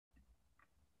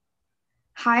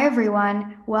Hi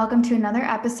everyone, welcome to another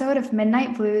episode of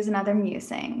Midnight Blues and Other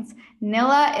Musings.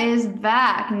 Nila is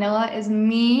back. Nila is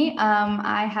me.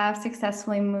 I have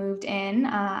successfully moved in.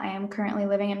 I am currently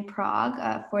living in Prague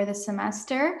for the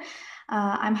semester.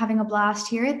 I'm having a blast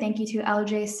here. Thank you to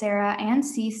LJ, Sarah, and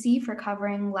Ceci for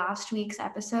covering last week's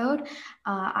episode.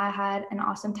 I had an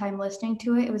awesome time listening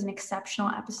to it. It was an exceptional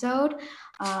episode,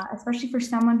 especially for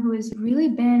someone who has really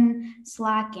been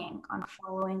slacking on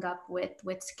following up with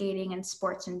skating and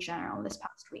sports in general this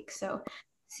past week. So,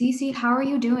 Cece, how are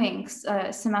you doing?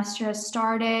 Semester has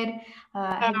started.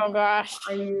 Oh gosh.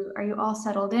 Are you all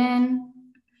settled in?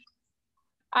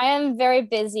 I am very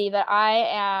busy, but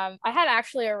I had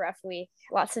actually a rough week.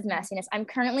 Lots of messiness. I'm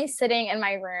currently sitting in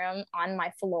my room on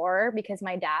my floor because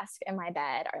my desk and my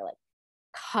bed are like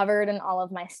covered in all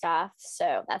of my stuff.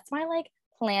 So that's my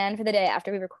plan for the day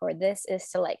after we record this is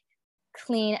to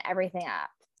clean everything up.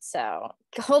 So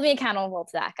hold me accountable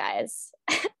to that, guys.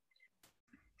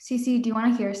 Cece, do you want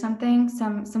to hear something?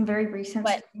 Some very recent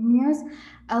news.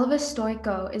 Elvis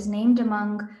Stoico is named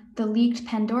among the leaked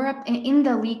Pandora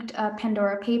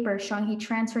Papers, showing he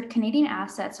transferred Canadian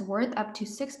assets worth up to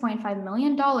 $6.5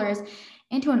 million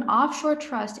into an offshore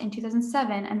trust in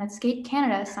 2007, and that Skate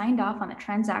Canada signed off on the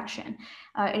transaction.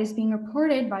 It is being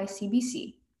reported by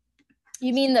CBC.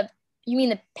 You mean the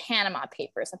Panama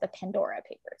Papers, not the Pandora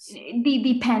Papers?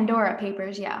 The Pandora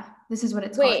Papers, yeah. This is what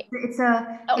it's called. I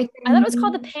thought it was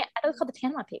called the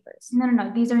Panama Papers.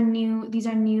 No. These are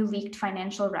new leaked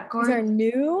financial records. These are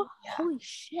new? Yeah. Holy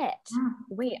shit. Yeah.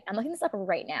 Wait, I'm looking this up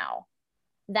right now.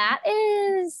 That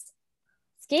is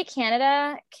Skate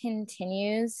Canada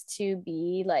continues to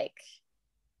be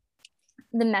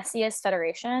the messiest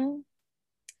federation.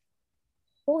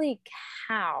 Holy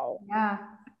cow. Yeah.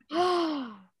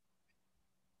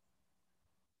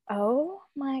 Oh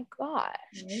my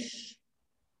gosh.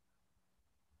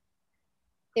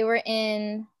 They were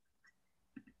in,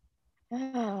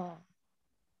 oh,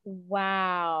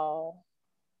 wow.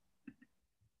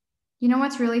 You know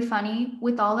what's really funny?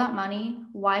 With all that money,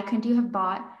 why couldn't you have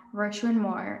bought Virtue and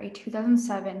More, a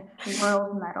 2007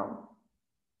 world medal?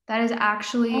 That is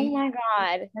actually, oh my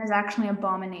God. That is actually an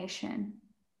abomination.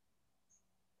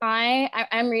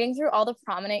 I'm reading through all the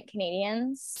prominent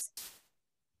Canadians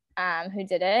who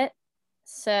did it.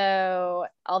 So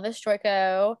Elvis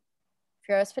Stoico,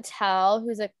 Firoz Patel,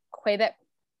 who's a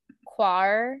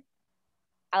Quebecois,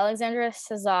 Alexandra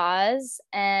Cazaz,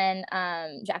 and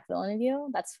Jack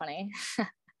Villeneuve. That's funny.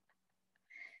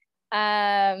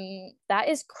 That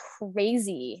is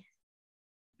crazy.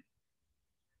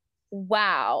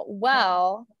 Wow.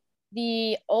 Well,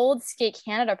 the old Skate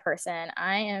Canada person,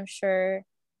 I am sure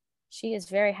she is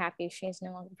very happy she is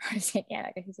no longer part of Skate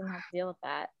Canada because she doesn't have to deal with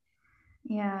that.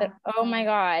 Yeah. But, oh my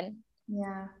God.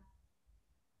 Yeah.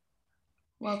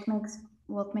 Well, it makes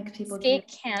people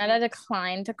Skate Canada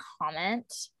declined to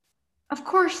comment. Of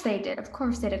course they did. Of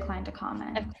course they declined to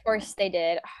comment. Of course they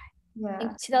did. Yeah.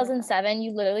 In 2007,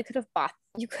 you literally could have bought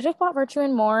Virtue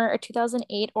and More, a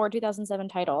 2008 or 2007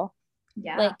 title.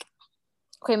 Yeah.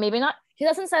 Okay, maybe not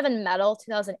 2007 medal,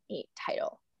 2008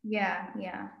 title. Yeah.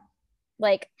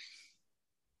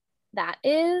 That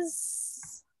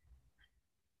is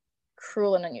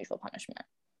cruel and unusual punishment.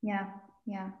 Yeah.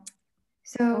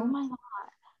 So oh my God.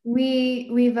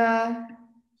 We've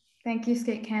thank you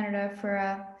Skate Canada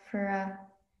for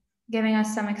giving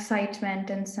us some excitement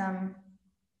and some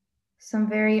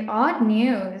very odd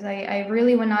news. I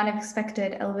really would not have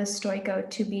expected Elvis Stoico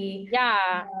to be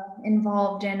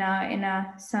involved in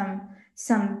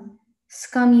some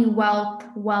scummy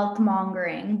wealth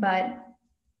mongering, but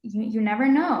you never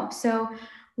know. So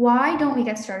why don't we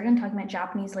get started on talking about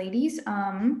Japanese ladies?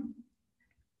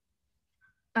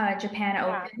 Japan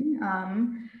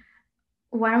Open.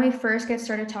 Why don't we first get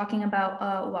started talking about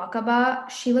Wakaba?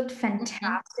 She looked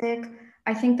fantastic. Mm-hmm.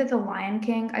 I think that the Lion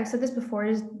King, I've said this before,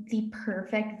 is the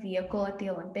perfect vehicle at the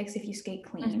Olympics if you skate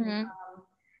clean. Mm-hmm.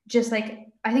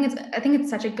 I think it's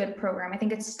such a good program. I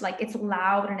think it's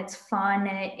loud and it's fun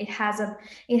and it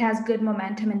has good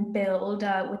momentum and build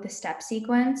with the step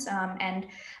sequence. And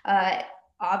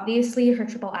obviously her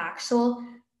triple axel,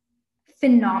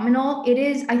 phenomenal. It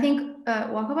is, I think,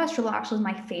 Wakaba's triple axel is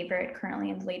my favorite currently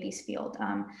in the ladies field.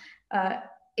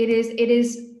 It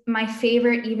is my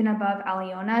favorite even above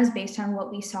Aliona's based on what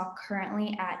we saw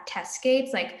currently at test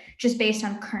skates, just based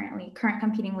on current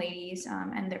competing ladies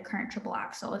and their current triple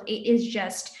axel. It is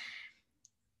just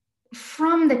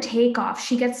from the takeoff,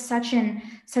 she gets such a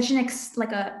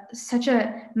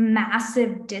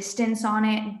massive distance on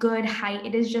it, good height.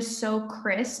 It is just so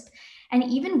crisp. And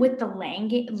even with the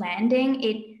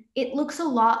landing, it looks a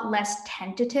lot less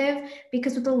tentative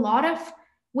because with a lot of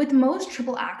with most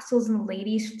triple axels in the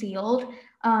ladies field,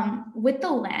 with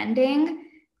the landing,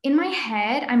 in my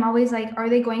head, I'm always like, are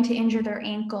they going to injure their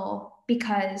ankle?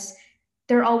 Because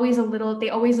they always look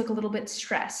a little bit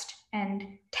stressed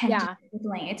and tense with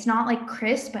lane. It's not like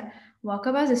crisp, but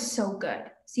Wakaba's is so good.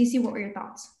 Cece, what were your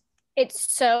thoughts?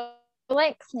 It's so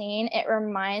like clean. It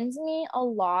reminds me a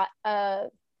lot of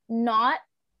not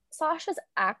Sasha's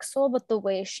axel, but the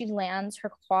way she lands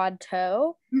her quad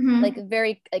toe, like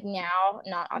very like now,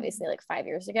 not obviously like 5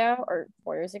 years ago or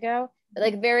 4 years ago, but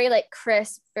like very like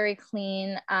crisp, very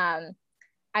clean.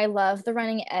 I love the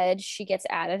running edge she gets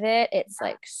out of it. It's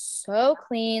like so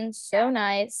clean, so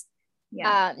nice.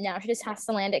 Now she just has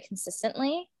to land it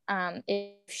consistently.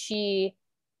 If she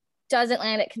doesn't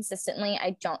land it consistently,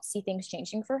 I don't see things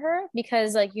changing for her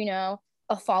because, like, you know,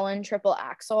 a fallen triple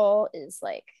axel is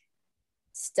like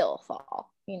still a fall,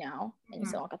 you know, and you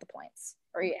still don't get the points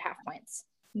or you get half points.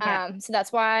 So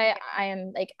that's why I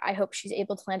am like, I hope she's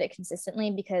able to land it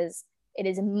consistently because it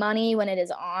is money when it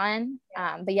is on.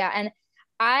 But yeah, and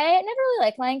I never really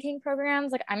like Lion King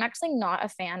programs. Like, I'm actually not a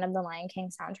fan of the Lion King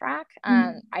soundtrack.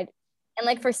 And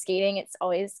like for skating, it's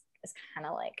always kind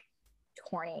of like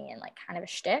corny and like kind of a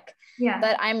shtick.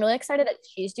 But I'm really excited that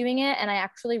she's doing it, and I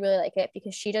actually really like it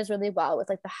because she does really well with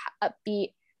like the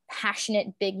upbeat,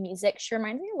 passionate, big music. She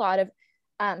reminds me a lot of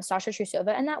Sasha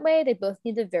Trusova in that way. They both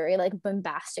need the very like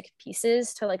bombastic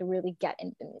pieces to like really get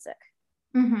into the music.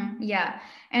 Yeah,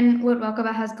 and what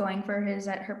Welkova has going for her is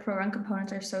that her pro run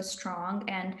components are so strong,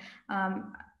 and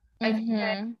I think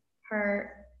that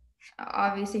her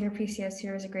obviously her PCS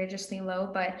here is egregiously low,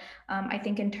 but I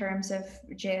think in terms of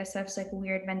JSF's like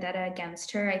weird vendetta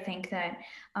against her, I think that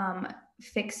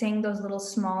fixing those little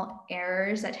small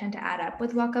errors that tend to add up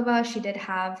with Wakaba, she did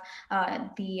have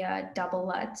the double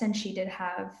Lutz, and she did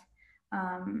have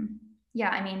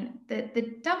I mean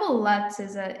the double Lutz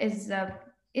is a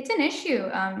it's an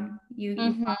issue.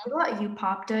 You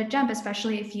popped a jump,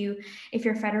 especially if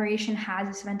your federation has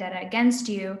this vendetta against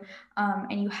you,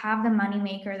 and you have the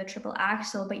moneymaker, the triple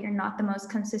axel, but you're not the most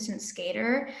consistent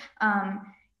skater.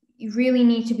 You really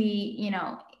need to be, you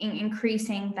know,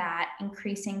 increasing that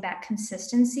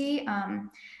consistency.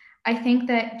 I think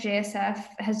that JSF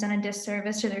has done a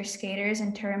disservice to their skaters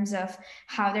in terms of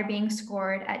how they're being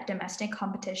scored at domestic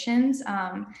competitions,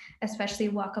 especially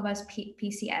Wakaba's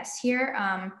PCS here.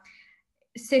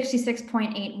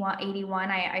 66.81.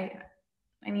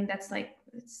 I mean, that's like,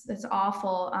 it's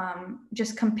awful,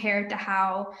 just compared to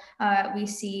how we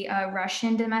see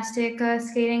Russian domestic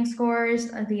skating scores,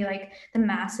 the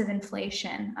massive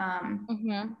inflation.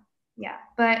 Yeah,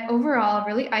 but overall,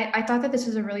 really, I thought that this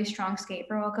was a really strong skate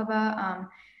for Volkova.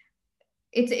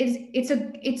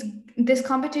 This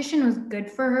competition was good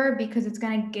for her because it's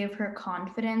going to give her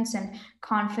confidence, and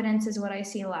confidence is what I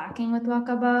see lacking with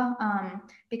Wakaba,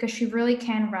 because she really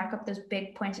can rack up those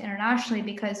big points internationally,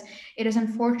 because it is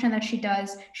unfortunate that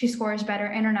she scores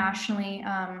better internationally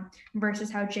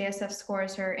versus how JSF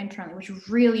scores her internally, which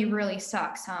really, really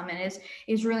sucks, and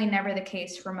is really never the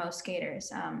case for most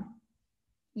skaters.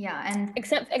 And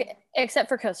except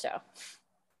for Costo.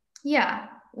 Yeah,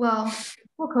 well,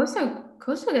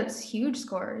 Coastal gets huge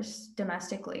scores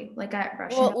domestically, like at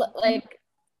Russian. Well,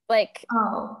 like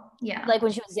oh yeah, like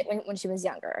when she was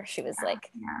younger, she was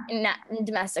not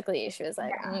domestically, she was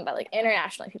like, but like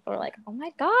internationally, people were like, oh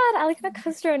my god, I like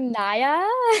Coastal Naya.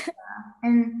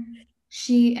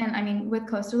 And I mean, with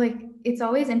Coastal, like, it's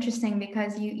always interesting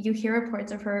because you hear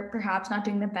reports of her perhaps not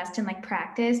doing the best in like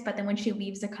practice, but then when she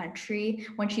leaves the country,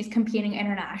 when she's competing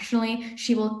internationally,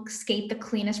 she will skate the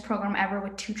cleanest program ever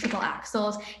with 2 triple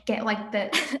axels, get like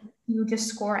the hugest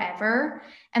score ever,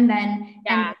 and then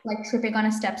like tripping on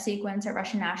a step sequence at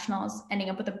Russian nationals, ending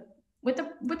up with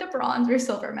a bronze or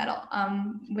silver medal,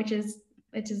 which is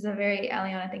a very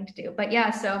Aliona thing to do. But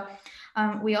yeah, so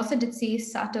we also did see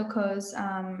Satoko's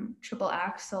triple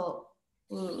axel.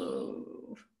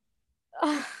 Ooh.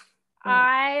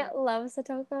 I love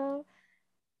Satoko.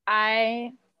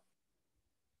 I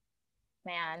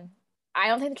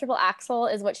don't think the triple axel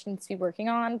is what she needs to be working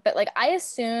on, but like I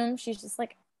assume she's just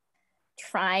like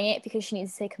trying it because she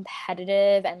needs to stay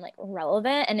competitive and like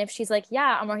relevant. And if she's like,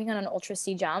 yeah, I'm working on an ultra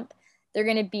C jump, they're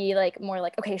gonna be like more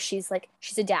like, okay, she's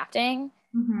adapting.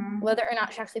 Whether or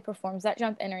not she actually performs that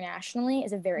jump internationally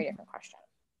is a very different question.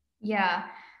 Yeah.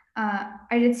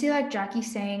 I did see like Jackie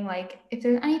saying like, if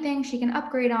there's anything she can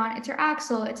upgrade on, it's her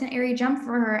axle. It's an airy jump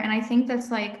for her. And I think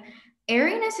that's like,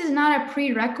 airiness is not a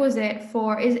prerequisite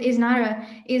for is not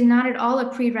at all a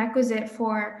prerequisite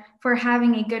for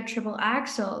having a good triple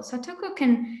axel. Satoko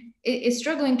can is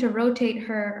struggling to rotate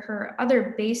her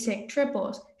other basic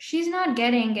triples. She's not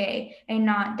getting a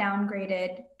not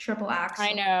downgraded triple I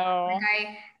axel. know.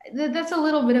 That's a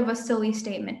little bit of a silly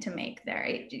statement to make there.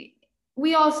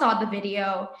 We all saw the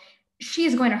video.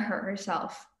 She's going to hurt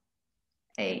herself.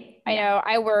 I know.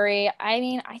 I worry. I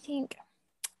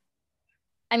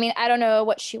don't know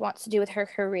what she wants to do with her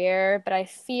career, but I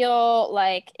feel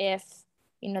like if,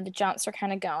 the jumps are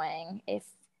kind of going, if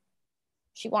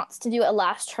she wants to do a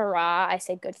last hurrah, I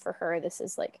say good for her. This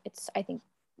is like, I think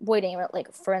waiting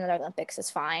like for another Olympics is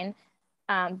fine.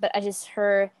 But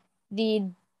the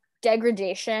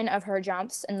degradation of her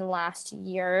jumps in the last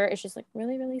year is just like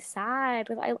really, really sad.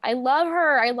 I love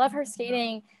her. I love her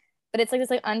skating, but it's like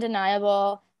this like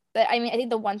undeniable. But I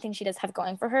think the one thing she does have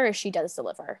going for her is she does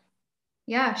deliver.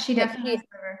 Yeah, she definitely does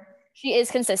deliver. She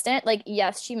is consistent. Like,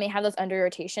 yes, she may have those under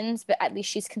rotations, but at least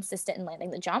she's consistent in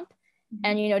landing the jump.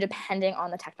 And, depending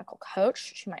on the technical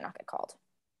coach, she might not get called.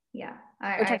 Yeah.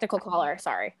 Or technical caller,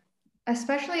 sorry.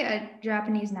 Especially at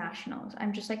Japanese nationals.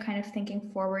 I'm just like kind of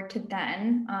thinking forward to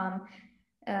then,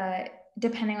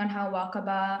 depending on how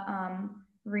Wakaba,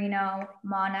 Reno,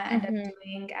 Mana end up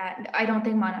doing I don't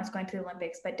think Mana is going to the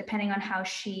Olympics, but depending on how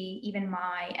even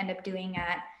Mai end up doing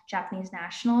at Japanese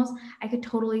nationals, I could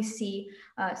totally see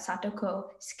Satoko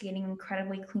skating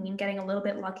incredibly clean, getting a little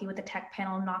bit lucky with the tech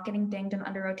panel, not getting dinged in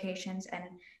under rotations, and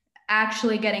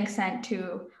actually getting sent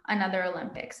to another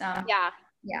Olympics. Yeah.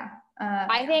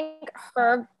 I think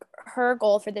her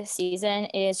goal for this season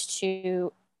is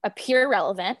to appear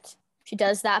relevant. She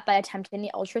does that by attempting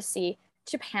the Ultra C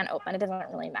Japan Open. It doesn't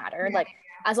really matter. Yeah. Like,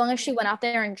 as long as she went out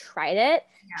there and tried it,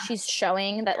 she's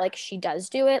showing that like she does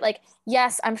do it. Like,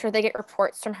 yes, I'm sure they get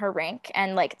reports from her rank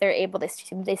and like they're able to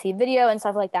they see video and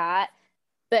stuff like that.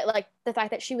 But like the fact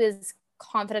that she was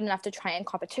confident enough to try in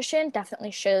competition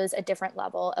definitely shows a different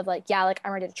level of like, yeah, like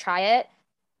I'm ready to try it.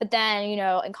 But then,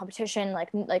 in competition, like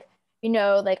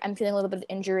I'm feeling a little bit of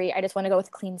injury. I just want to go with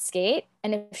a clean skate.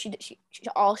 And if she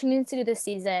all she needs to do this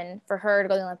season for her to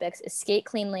go to the Olympics is skate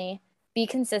cleanly, be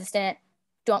consistent,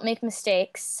 don't make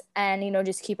mistakes, and,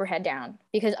 just keep her head down,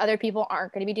 because other people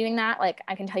aren't going to be doing that. Like,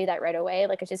 I can tell you that right away.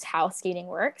 Like, it's just how skating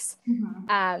works.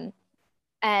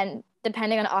 And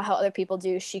depending on how other people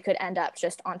do, she could end up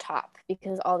just on top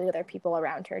because all the other people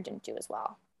around her didn't do as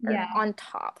well. Yeah. On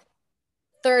top.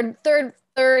 Third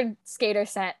skater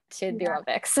sent to the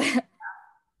Olympics.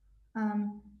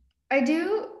 I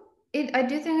do think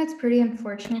it's pretty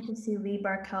unfortunate to see Lee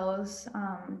Barkel's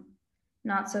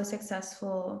not so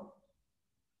successful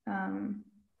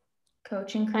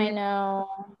coaching career. I know.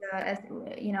 As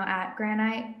at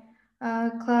Granite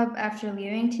Club after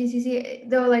leaving TCC,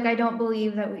 though, like, I don't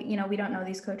believe that we don't know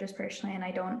these coaches personally, and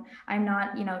I'm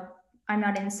not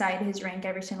inside his rank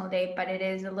every single day, but it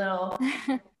is a little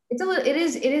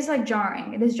it is like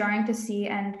jarring. It is jarring to see.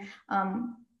 And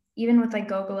even with like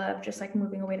Gogolev just like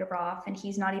moving away to Roth, and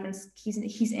he's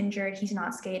injured, he's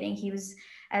not skating. He was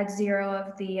at zero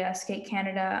of the Skate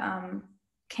Canada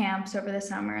camps over the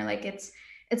summer. Like, it's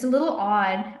a little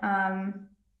odd,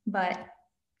 but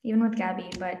even with Gabby,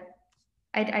 but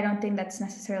I don't think that's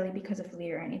necessarily because of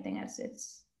Lee or anything.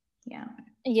 It's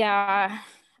yeah,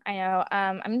 I know.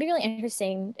 I'm gonna be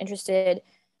really interested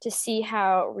to see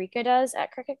how Rika does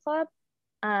at Cricket Club,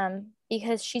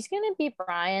 because she's gonna be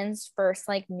Brian's first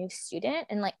like new student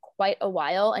in like quite a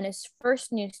while, and his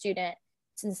first new student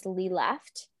since Lee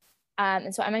left.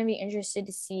 And so I'm gonna be interested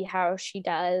to see how she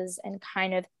does and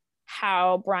kind of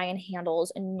how Brian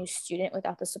handles a new student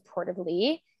without the support of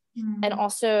Lee. And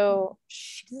also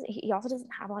he also doesn't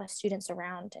have a lot of students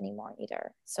around anymore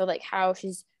either. So like how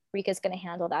Rika's going to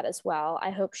handle that as well.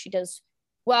 I hope she does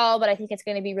well, but I think it's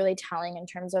going to be really telling in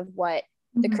terms of what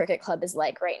the Cricket Club is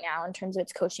like right now in terms of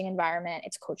its coaching environment,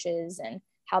 its coaches, and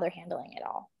how they're handling it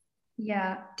all.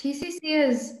 Yeah, TCC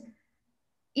is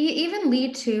even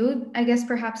Lee too, I guess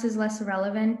perhaps is less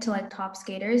relevant to like top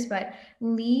skaters, but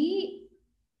Lee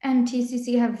and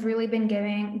TCC have really been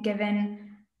given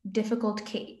difficult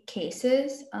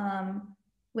cases,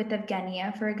 with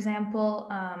Evgenia, for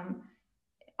example.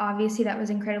 Obviously that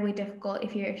was incredibly difficult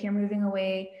if you're moving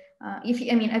away.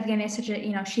 Evgenia is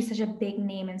she's such a big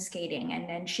name in skating, and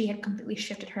then she had completely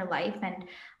shifted her life, and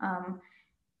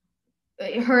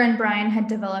her and Brian had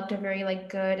developed a very like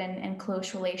good and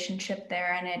close relationship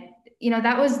there, and it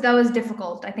that was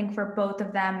difficult, I think, for both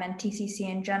of them and TCC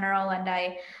in general. And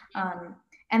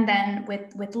and then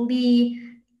with Lee,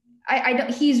 I don't.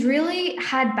 He's really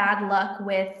had bad luck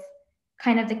with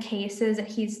kind of the cases that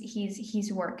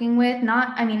he's working with.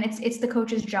 Not, it's the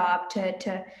coach's job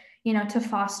to to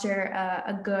foster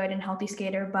a good and healthy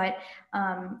skater. But,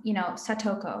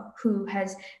 Satoko, who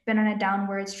has been on a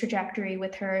downwards trajectory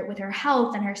with her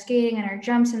health and her skating and her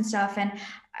jumps and stuff. And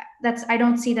I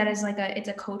don't see that as like it's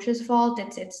a coach's fault.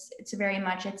 It's very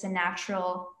much, it's a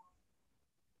natural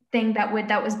thing that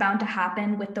was bound to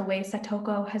happen with the way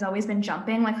Satoko has always been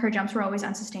jumping. Like her jumps were always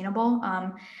unsustainable.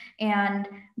 And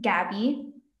Gabby,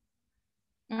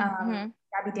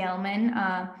 Gabby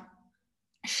Daleman,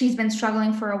 she's been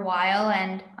struggling for a while,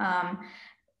 and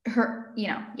her,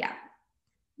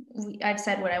 I've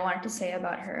said what I wanted to say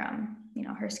about her,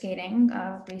 her skating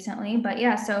recently. But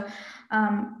yeah, so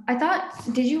I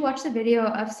thought, did you watch the video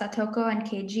of Satoko and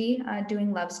Keiji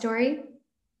doing Love Story,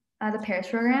 the pairs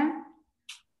program?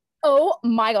 Oh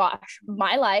my gosh,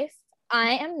 my life.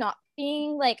 I am not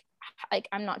being like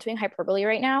I'm not doing hyperbole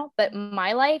right now, but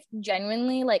my life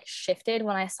genuinely like shifted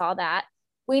when I saw that.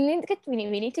 We need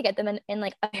to get them in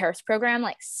like a pairs program,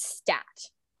 like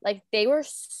stat. Like they were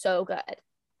so good.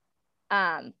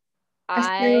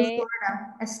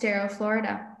 Estero,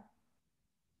 Florida.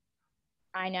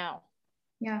 I know.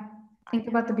 Yeah. Think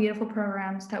about the beautiful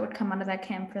programs that would come out of that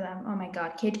camp for them. Oh my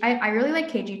God. I really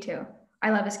like KG too. I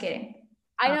love his skating.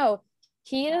 I know.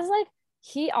 He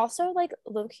also like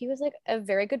he was like a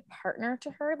very good partner to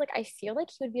her. Like I feel like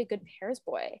he would be a good pairs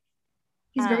boy.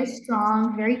 He's very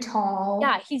strong, very tall.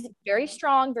 Yeah, he's very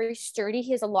strong, very sturdy.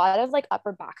 He has a lot of like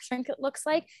upper back strength, it looks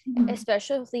like,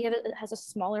 especially if he has a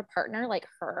smaller partner like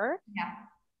her. Yeah.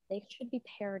 They should be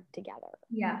paired together.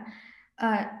 Yeah.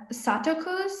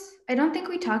 Satoko's, I don't think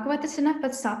we talk about this enough,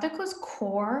 but Satoko's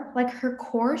core, like her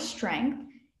core strength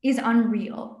is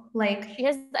unreal. Like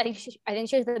I think she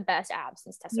has the best abs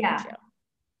since Tessa. Yeah.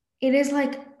 It is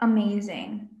like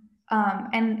amazing.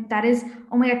 And that is,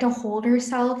 oh my God, to hold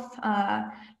herself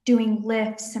doing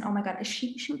lifts, and oh my God,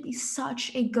 she would be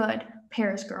such a good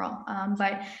pairs girl.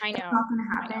 But I know it's not going to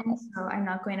happen, so I'm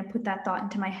not going to put that thought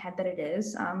into my head that it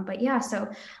is. But yeah, so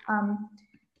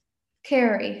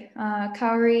Kaori,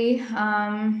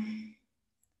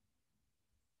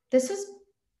 this was,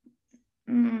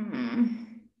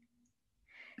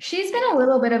 she's been a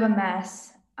little bit of a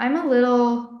mess. I'm a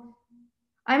little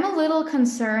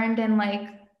concerned, and like,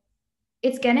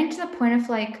 it's getting to the point of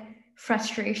like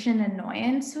frustration and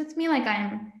annoyance with me. Like,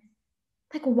 I'm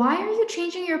like, why are you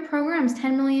changing your programs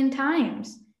 10 million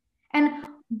times? And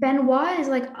Benoit is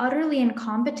like utterly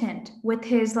incompetent with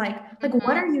his like,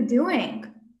 what are you doing?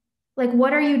 Like,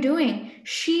 what are you doing?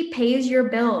 She pays your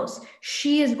bills.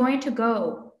 She is going to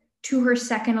go to her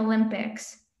second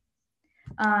Olympics.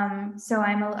 So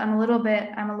I'm a little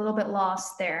bit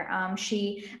lost there.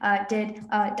 She did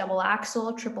double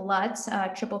axel, triple lutz,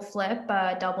 triple flip,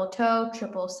 double toe,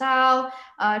 triple sal,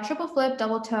 triple flip,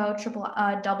 double toe,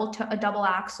 double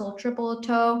axel, triple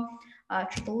toe,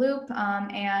 triple loop,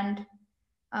 and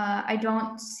I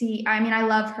don't see. I mean, I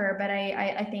love her, but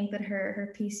I think that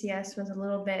her PCS was a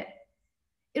little bit.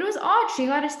 It was odd. She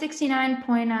got a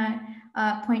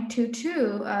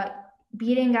 69.22.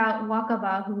 Beating out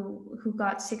Wakaba, who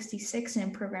got 66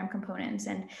 in program components.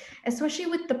 And especially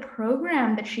with the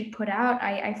program that she put out,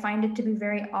 I find it to be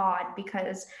very odd,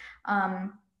 because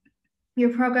your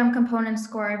program components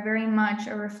score are very much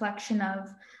a reflection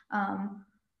of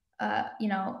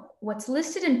what's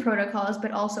listed in protocols,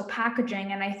 but also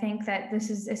packaging. And I think that this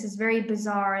is very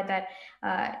bizarre that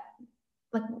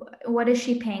like, what is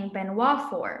she paying Benoit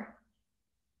for?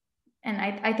 And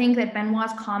I think that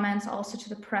Benoit's comments also to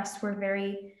the press were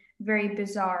very, very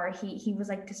bizarre. He was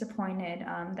like disappointed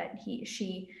that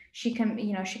she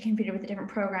competed with a different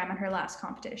program in her last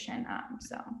competition.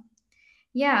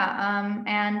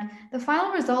 And the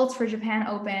final results for Japan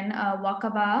Open,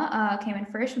 Wakaba came in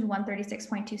first with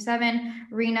 136.27,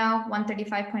 Reno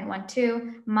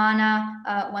 135.12, Mana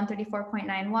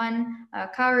 134.91,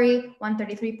 Kaori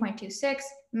 133.26,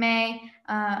 Mai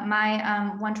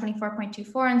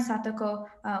 124.24, and Satoko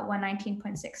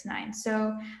 119.69.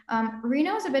 So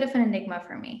Reno is a bit of an enigma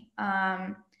for me.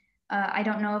 I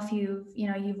don't know if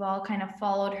you've all kind of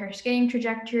followed her skating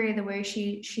trajectory, the way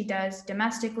she does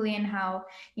domestically, and how,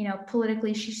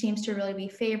 politically she seems to really be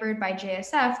favored by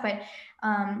JSF, but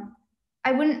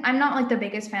I'm not like the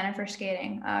biggest fan of her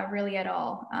skating, really at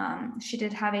all. She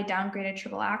did have a downgraded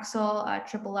triple axel,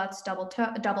 triple lutz,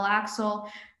 double axel,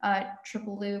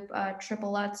 triple loop,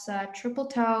 triple lutz, triple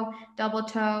toe, double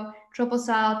toe, triple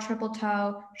sal, triple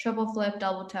toe, triple flip,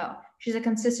 double toe. She's a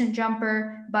consistent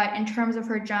jumper, but in terms of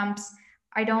her jumps,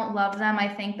 I don't love them. I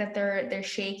think that they're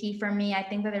shaky for me. I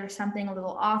think that there's something a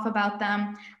little off about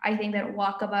them. I think that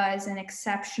Wakaba is an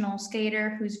exceptional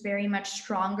skater who's very much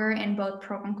stronger in both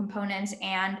program components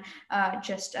and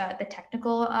just the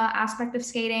technical aspect of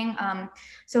skating.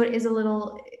 So it is a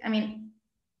little, I mean,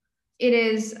 it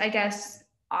is, I guess,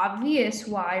 obvious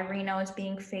why Reno is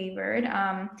being favored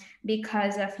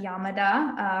because of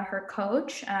Yamada, her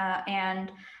coach,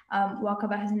 and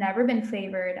Wakaba has never been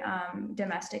favored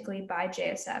domestically by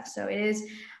JSF. So it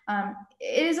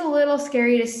is a little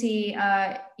scary to see,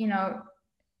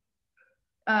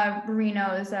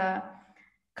 Reno's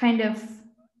kind of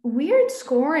weird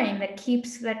scoring that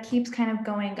keeps kind of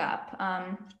going up.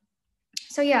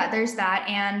 So yeah, there's that,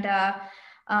 and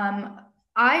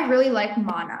I really like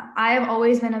Mana. I have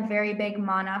always been a very big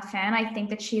Mana fan. I think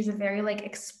that she's a very like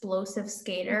explosive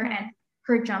skater, and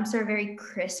her jumps are very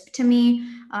crisp to me.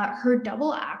 Her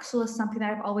double axel is something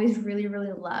that I've always really,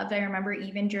 really loved. I remember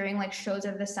even during like shows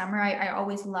of the summer, I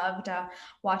always loved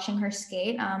watching her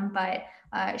skate. But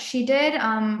she did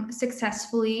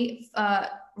successfully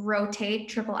rotate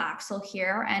triple axel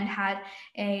here and had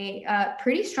a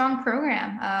pretty strong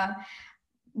program,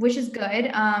 which is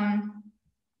good.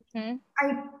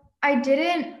 I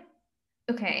didn't.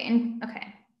 Okay.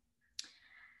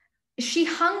 She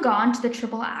hung on to the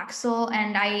triple axel,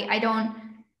 and I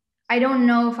don't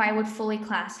know if I would fully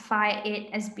classify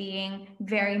it as being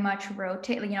very much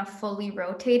fully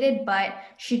rotated, but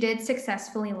she did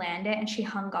successfully land it and she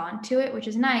hung on to it, which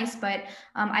is nice. But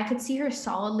I could see her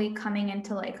solidly coming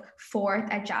into like fourth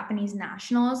at Japanese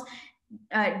nationals,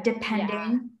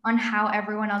 depending on how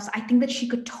everyone else. I think that she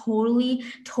could totally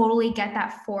get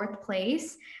that fourth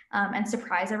place and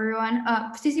surprise everyone.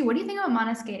 Cece, what do you think about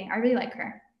Mana skating? I really like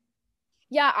her.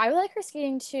 Yeah, I like her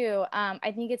skating too.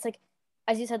 I think it's like,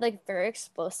 as you said, like very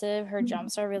explosive. Her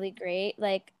jumps are really great.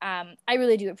 Like, I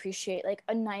really do appreciate like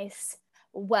a nice,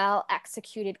 well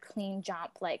executed, clean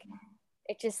jump. Like,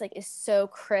 it just like is so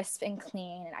crisp and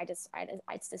clean, and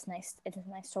it's just nice. It's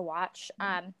nice to watch.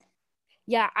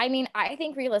 Yeah, I mean, I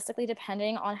think realistically,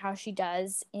 depending on how she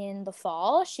does in the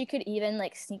fall, she could even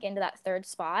like sneak into that third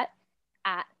spot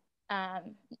at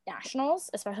nationals,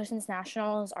 especially since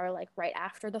nationals are like right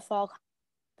after the fall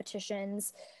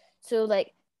competitions. So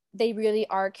like they really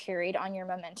are carried on your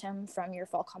momentum from your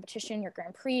fall competition, your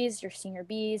Grand Prix, your senior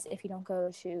Bs, if you don't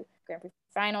go to Grand Prix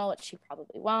final, which you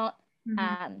probably won't.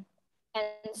 And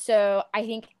so I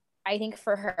think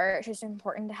for her, it's just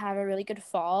important to have a really good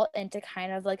fall and to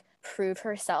kind of like prove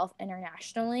herself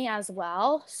internationally as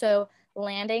well. So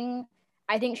landing,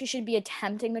 I think she should be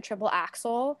attempting the triple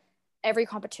axel every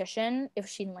competition. If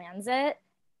she lands it,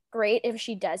 great. If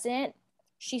she doesn't,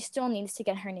 she still needs to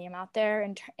get her name out there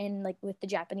and like with the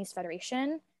Japanese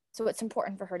Federation. So it's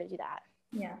important for her to do that.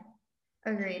 Yeah,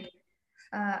 agreed.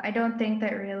 I don't think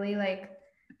that really like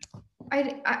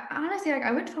I honestly like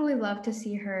I would totally love to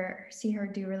see her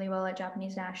do really well at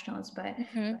Japanese nationals, but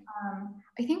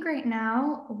I think right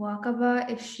now Wakaba,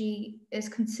 if she is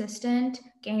consistent,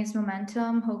 gains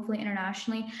momentum, hopefully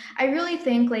internationally, I really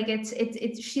think like it's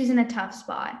she's in a tough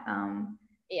spot.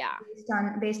 Yeah.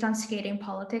 Based on skating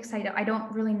politics, I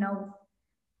don't really know,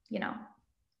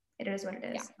 it is what it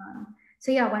is. Yeah.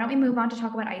 So yeah, why don't we move on to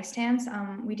talk about ice dance?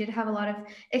 We did have a lot of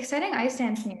exciting ice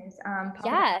dance news.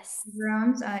 Yes.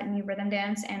 Drones, new rhythm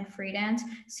dance and free dance.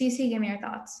 Cece, give me your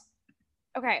thoughts.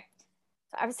 Okay.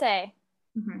 So I would say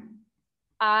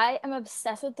I am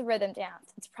obsessed with the rhythm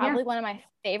dance. It's probably one of my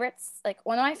favorites,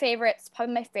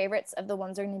 probably my favorites of the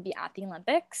ones that are going to be at the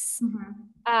Olympics.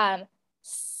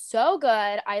 So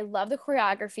good. I love the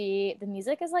choreography. The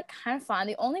music is like kind of fun.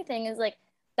 The only thing is like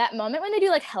that moment when they do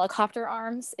like helicopter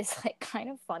arms is like kind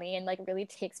of funny and like really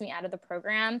takes me out of the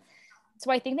program. So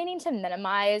I think they need to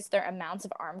minimize their amounts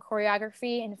of arm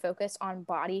choreography and focus on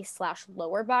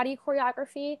body/lower body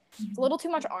choreography. It's a little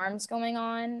too much arms going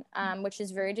on, which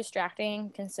is very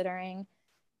distracting considering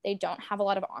they don't have a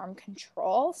lot of arm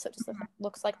control. So it just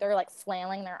looks like they're like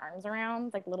flailing their arms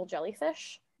around like little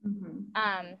jellyfish.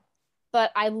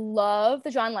 But I love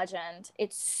the John Legend.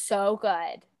 It's so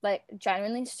good, like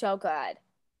genuinely so good.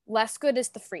 Less good is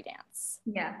the free dance.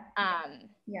 Yeah.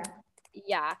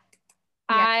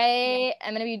 I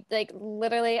am gonna be like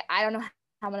literally, I don't know how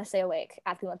I'm gonna stay awake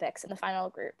at the Olympics in the final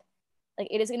group. Like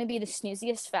it is gonna be the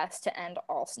snooziest fest to end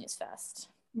all snooze fest.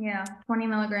 Yeah, 20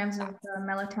 milligrams of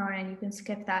melatonin. You can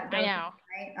skip that dose. I know.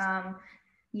 Right?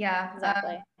 Yeah.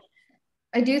 Exactly.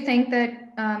 I do think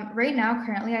that right now,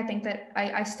 currently, I think that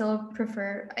I still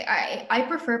prefer I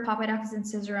prefer Papadakis and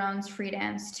Cizeron's free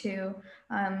dance to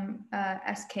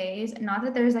SKs. Not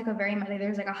that there's like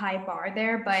there's like a high bar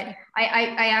there, but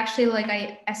I actually like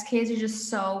SKs are just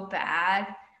so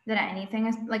bad. than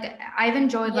anything. Like I've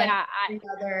enjoyed like Yeah, every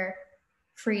other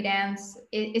free dance.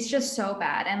 It's just so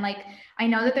bad. And like I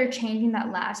know that they're changing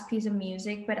that last piece of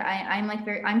music, but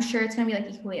I'm sure it's gonna be like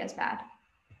equally as bad.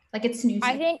 Like it's I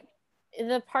snoozy. think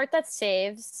the part that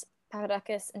saves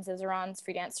Papadakis and Cizeron's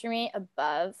free dance for me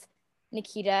above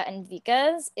Nikita and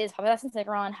Vika's is Papadakis and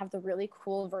Cizeron have the really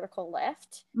cool vertical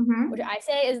lift, Mm-hmm. which I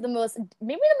say is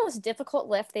maybe the most difficult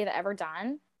lift they've ever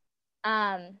done.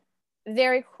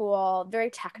 Very cool, very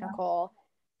technical.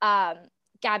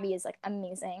 Gabby is like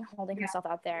amazing holding Yeah. herself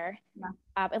out there.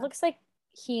 Yeah. It looks like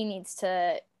he needs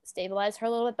to stabilize her a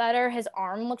little bit better. His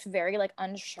arm looked very like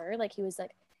unsure, like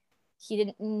he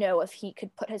didn't know if he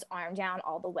could put his arm down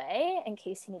all the way in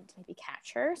case he needed to maybe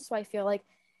catch her. So I feel like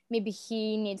maybe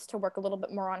he needs to work a little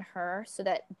bit more on her so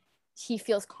that he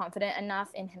feels confident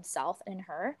enough in himself and in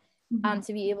her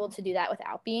to be able to do that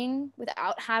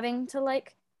without having to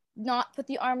like not put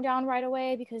the arm down right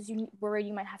away because you worry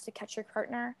you might have to catch your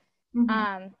partner.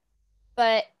 Mm-hmm.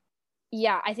 But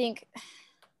yeah, I think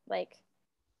like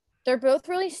they're both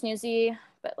really snoozy,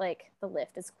 but like the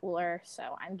lift is cooler,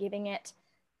 so I'm giving it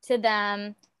to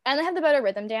them. And they have the better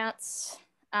rhythm dance,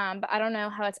 but I don't know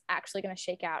how it's actually going to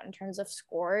shake out in terms of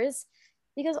scores,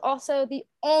 because also the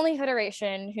only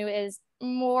federation who is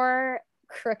more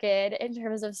crooked in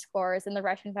terms of scores than the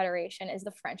Russian Federation is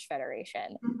the French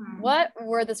Federation. Mm-hmm. What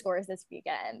were the scores this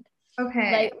weekend?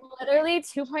 Okay. Like literally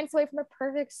 2 points away from a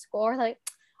perfect score. Like,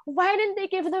 why didn't they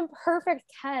give them perfect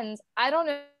tens? I don't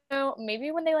know.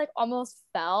 Maybe when they like almost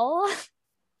fell.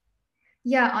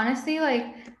 Yeah, honestly, like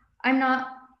I'm not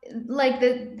like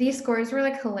these scores were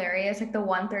like hilarious, like the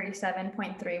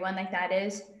 137.31, like that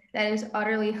is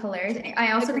utterly hilarious.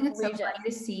 I also think it's so Egregious. funny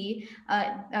to see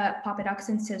Papadakis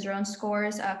and Cizeron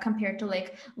scores compared to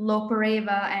like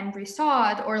Lopareva and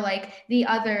Brissaud or like the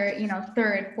other,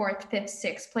 third, fourth, fifth,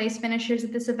 sixth place finishers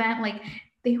at this event. Like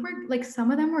they were like some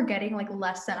of them were getting like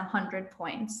less than 100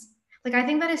 points. Like I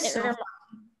think that is It, so rem-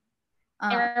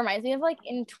 it um, reminds me of like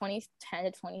in 2010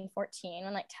 to 2014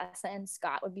 when like Tessa and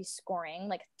Scott would be scoring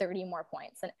like 30 more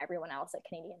points than everyone else at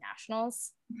Canadian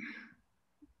Nationals.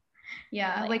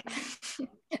 yeah, Like,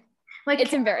 like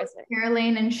it's embarrassing.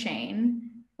 Caroline and Shane,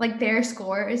 like their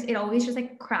scores, it always just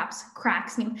like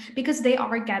cracks me because they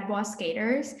are Gadbois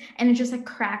skaters, and it just like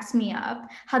cracks me up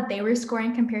how they were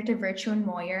scoring compared to Virtue and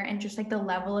Moyer, and just like the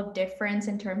level of difference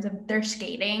in terms of their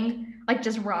skating, like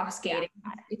just raw skating.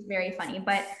 Yeah. It's very funny,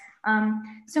 but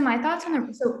so my thoughts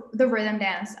on the rhythm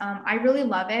dance, I really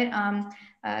love it.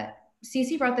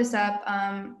 Cece brought this up,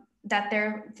 that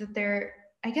they're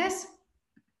I guess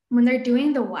when they're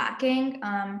doing the whacking,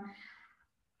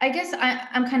 I guess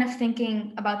I'm kind of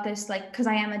thinking about this, like, because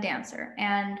I am a dancer,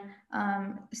 and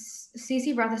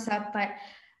Cece brought this up, but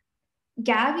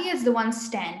Gabby is the one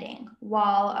standing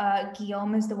while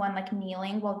Guillaume is the one like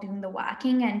kneeling while doing the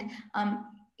whacking, and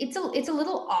it's a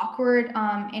little awkward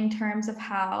in terms of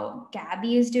how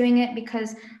Gabby is doing it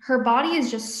because her body is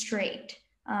just straight.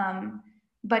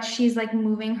 But she's like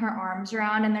moving her arms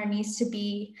around, and there needs to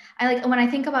be, I like when I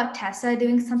think about Tessa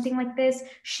doing something like this,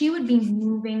 she would be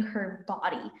moving her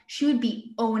body. She would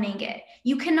be owning it.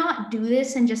 You cannot do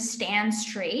this and just stand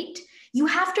straight. You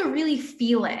have to really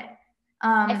feel it.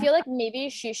 I feel like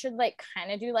maybe she should like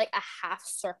kind of do like a half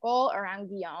circle around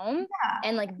Guillaume Yeah,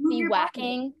 and like move be your body.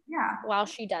 whacking Yeah, while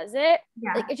she does it.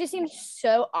 Like yeah, it just seems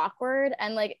so awkward,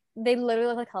 and like they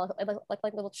literally look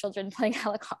like little children playing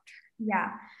helicopter.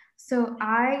 yeah. So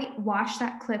I watched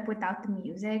that clip without the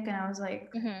music, and I was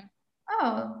like, Mm-hmm.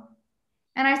 oh.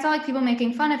 And I saw like people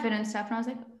making fun of it and stuff, and I was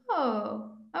like, oh,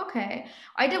 okay.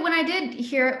 When I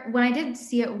did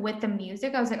see it with the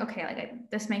music, I was like, okay,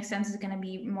 this makes sense. It's gonna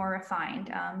be more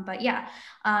refined. But yeah.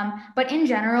 But in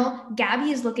general, Gabby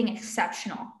is looking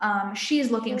exceptional. She is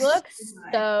She looking so looks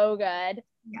good. so good.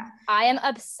 Yeah, I am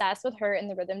obsessed with her in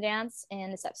the rhythm dance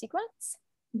and the step sequence.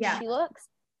 yeah, She looks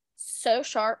so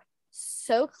sharp,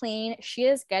 so clean. She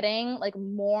is getting like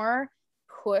more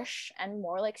push and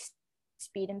more like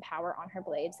speed and power on her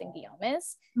blades than Guillaume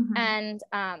is. hmm, And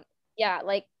yeah,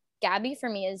 like Gabby for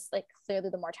me is like clearly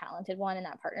the more talented one in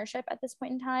that partnership at this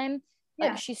point in time.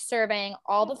 Like yeah, she's serving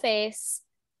all the face.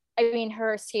 I mean,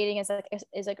 her skating is like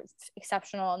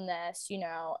exceptional in this.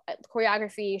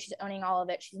 Choreography. She's owning all of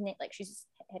it. She's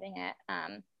hitting it.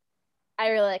 I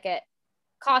really like it.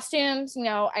 Costumes,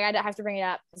 I have to bring it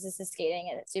up because this is skating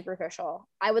and it's super crucial.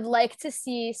 I would like to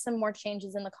see some more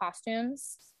changes in the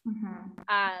costumes. hmm,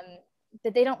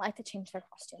 But they don't like to change their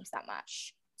costumes that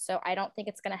much, so I don't think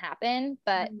it's going to happen.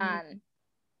 But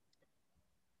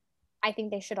I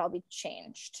think they should all be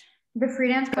changed. the free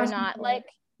dance They're costumes not are like,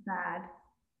 bad.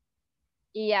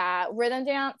 yeah, rhythm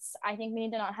dance. I think we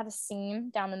need to not have a seam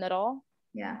down the middle.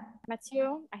 Yeah.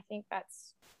 Mathieu, I think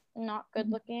that's not good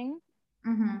looking.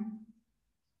 Mm-hmm.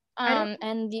 I don't.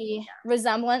 And the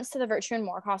resemblance to the Virtue and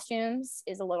More costumes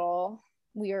is a little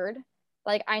weird.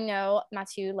 Like, I know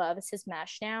Mathieu loves his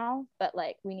mesh now, but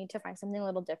like we need to find something a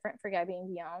little different for Gabby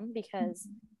and Guillaume, because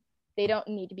they don't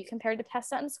need to be compared to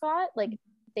Tessa and Scott. Like,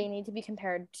 they need to be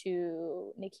compared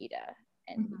to Nikita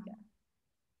and Mika.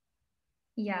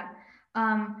 Yeah.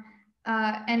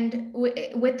 And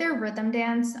with their rhythm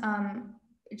dance,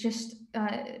 just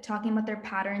talking about their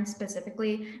pattern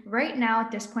specifically, right now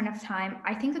at this point of time,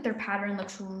 I think that their pattern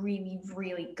looks really,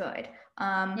 really good.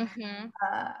 I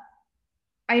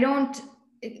don't,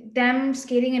 them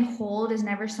skating and hold is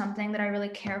never something that I really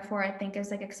care for. I think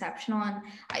is like exceptional, and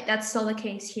that's still the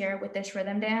case here with this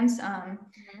rhythm dance. And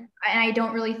I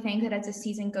don't really think that as the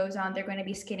season goes on, they're going to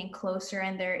be skating closer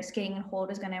and their skating and hold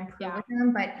is going to improve with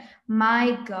them. But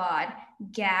my God,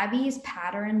 Gabby's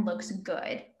pattern looks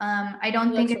good. I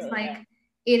don't think it's really like good.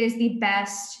 It is the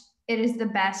best. It is the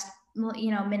best,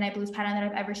 Midnight Blues pattern that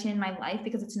I've ever seen in my life,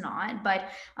 because it's not. But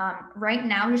right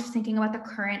now, just thinking about the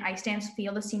current ice dance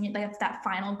field, the senior, like that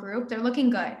final group, they're looking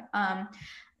good.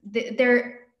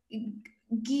 They're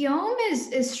Guillaume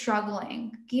is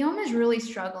struggling. Guillaume is really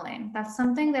struggling. That's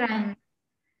something that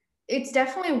it's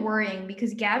definitely worrying,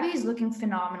 because Gabby is looking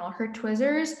phenomenal. Her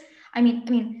Twizzlers,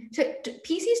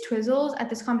 PC's Twizzles at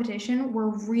this competition were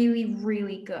really,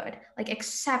 really good, like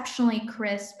exceptionally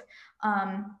crisp,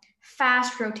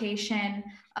 fast rotation,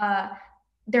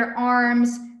 their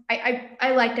arms.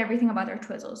 I liked everything about their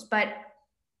Twizzles, but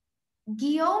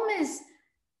Guillaume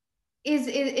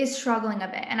is struggling a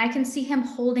bit, and I can see him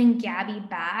holding Gabby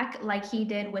back like he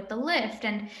did with the lift.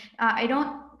 And I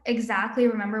don't exactly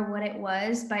remember what it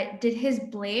was, but did his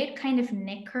blade kind of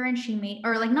nick her, and she made,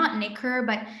 or like not nick her,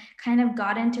 but kind of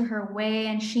got into her way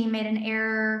and she made an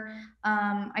error?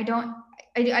 I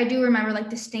do remember like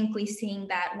distinctly seeing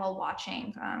that while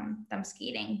watching them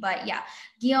skating. But yeah,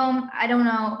 Guillaume, I don't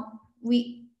know.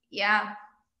 Yeah.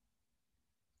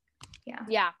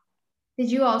 Did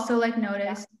you also like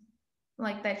notice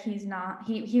like that he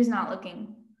was not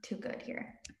looking too good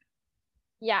here?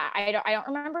 Yeah, I don't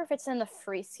remember if it's in the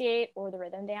free skate or the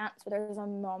rhythm dance, but there's a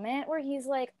moment where he's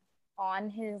like on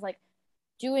his like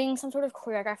doing some sort of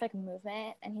choreographic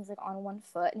movement, and he's like on one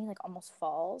foot and he like almost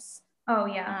falls. Oh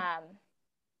yeah.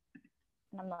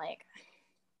 And I'm like,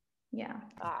 yeah,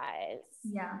 guys.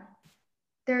 Yeah.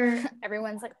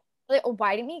 Everyone's like,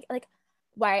 why didn't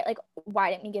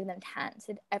we give them 10s?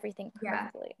 Did everything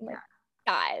perfectly. Yeah. Like,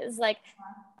 guys, like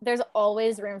there's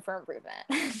always room for improvement.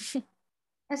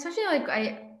 Especially like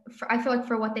I feel like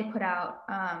for what they put out,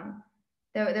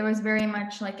 there was very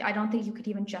much like, I don't think you could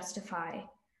even justify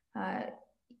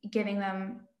giving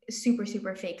them super,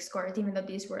 super fake scores, even though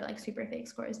these were like super fake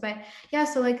scores. But yeah,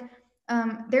 so like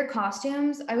their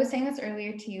costumes, I was saying this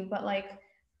earlier to you, but like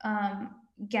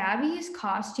Gabby's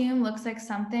costume looks like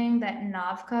something that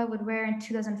Navka would wear in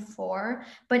 2004,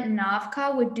 but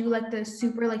Navka would do like the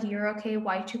super like Euro-K,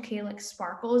 Y2K like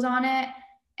sparkles on it,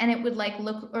 and it would like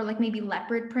look, or like maybe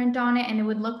leopard print on it, and it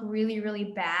would look really,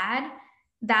 really bad.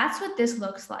 That's what this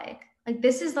looks like. Like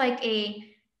this is like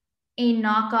a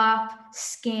knockoff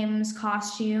Skims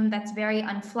costume that's very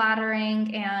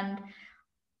unflattering, and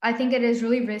I think it is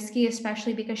really risky,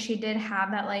 especially because she did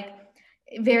have that like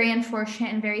very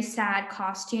unfortunate and very sad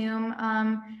costume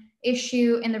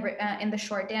issue in the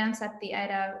short dance at the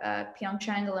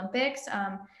Pyeongchang Olympics.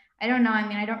 I don't know. I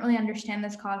mean, I don't really understand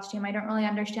this costume. I don't really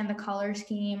understand the color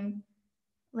scheme.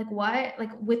 Like what?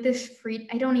 Like with this free,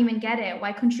 I don't even get it.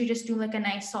 Why couldn't you just do like a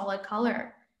nice solid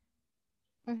color?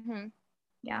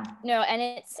 Yeah. No, and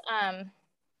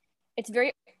it's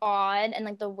very odd, and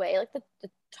like the way like the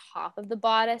top of the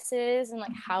bodice is, and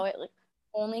like how it like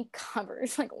only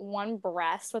covers like one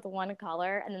breast with one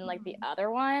color, and then like the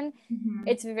other one,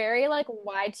 it's very like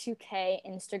Y2K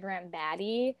Instagram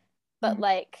baddie, but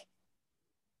like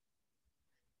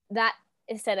that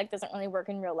aesthetic doesn't really work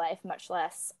in real life, much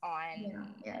less on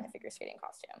a figure skating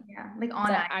costume. Like on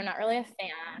so I'm not really a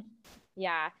fan.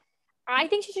 I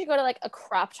think she should go to like a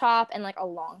crop top and like a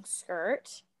long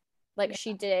skirt, like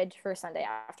she did for Sunday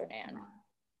afternoon,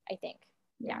 I think.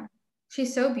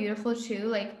 She's so beautiful too.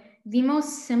 Like the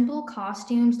most simple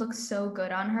costumes look so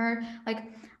good on her. Like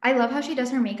I love how she does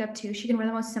her makeup too. She can wear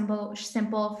the most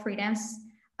simple free dance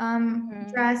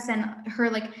dress, and her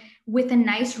like with a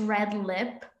nice red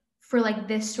lip for like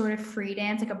this sort of free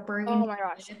dance, like a burgundy. Oh my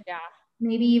gosh, yeah.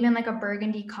 Maybe even like a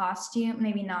burgundy costume.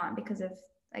 Maybe not, because of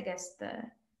I guess the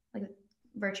like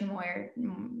Virtue Moyer,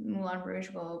 Moulin Rouge,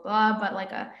 blah, blah, blah, but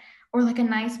like a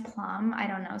nice plum. I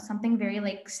don't know, something very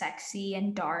like sexy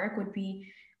and dark would be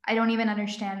I don't even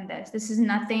understand this. This is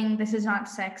nothing. This is not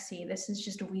sexy. This is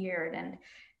just weird. And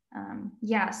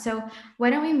yeah, so why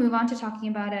don't we move on to talking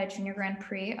about a Junior Grand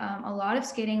Prix? A lot of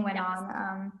skating went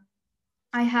on.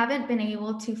 I haven't been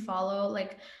able to follow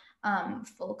like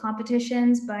full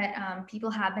competitions, but people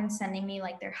have been sending me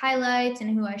like their highlights and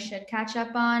who I should catch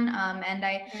up on. And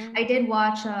I did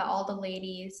watch all the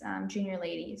ladies, junior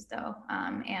ladies though.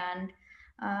 And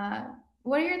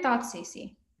what are your thoughts,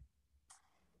 Ceci?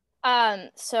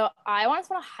 So I want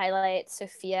to highlight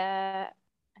Sofia.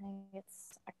 I think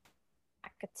it's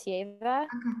Akatieva.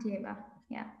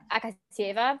 Yeah.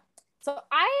 Akatieva. So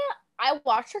I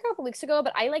watched her a couple weeks ago,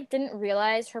 but I like didn't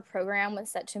realize her program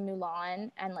was set to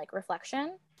Mulan and like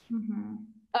Reflection. Mm-hmm.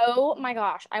 Oh my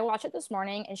gosh, I watched it this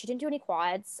morning and she didn't do any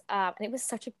quads, and it was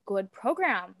such a good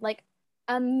program, like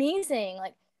amazing.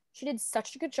 Like she did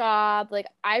such a good job. Like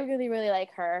I really really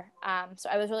like her. So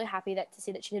I was really happy to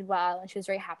see that she did well and she was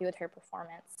very happy with her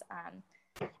performance.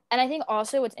 And I think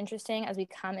also what's interesting as we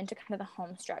come into kind of the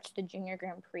home stretch, the Junior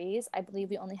Grand Prix, I believe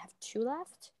we only have 2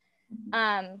 left.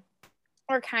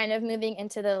 We're kind of moving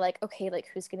into the like, okay, like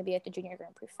who's going to be at the Junior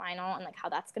Grand Prix final and like how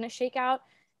that's going to shake out.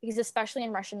 Because especially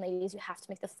in Russian ladies, you have to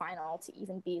make the final to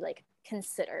even be like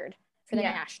considered for the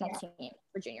national team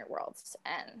for Junior Worlds.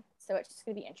 And so it's just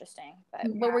going to be interesting. But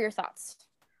what were your thoughts?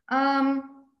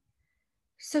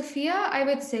 Sofia, I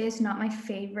would say, is not my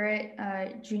favorite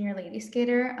junior lady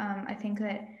skater. I think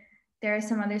that there are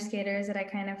some other skaters that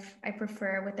I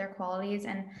prefer with their qualities,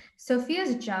 and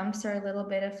Sofia's jumps are a little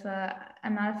bit of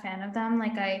I'm not a fan of them.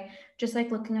 Like I just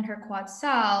like looking at her quad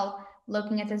sal,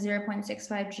 looking at the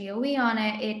 0.65 GOE on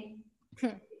it.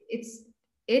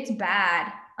 It's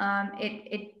bad.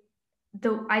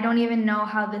 Though I don't even know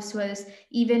how this was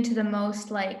even to the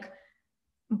most like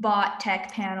bot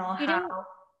tech panel.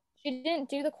 She didn't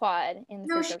do the quad in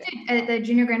the No, she did at the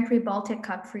Junior Grand Prix Baltic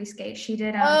Cup free skate. She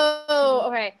did.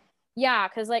 Okay. Yeah,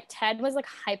 because like Ted was like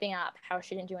hyping up how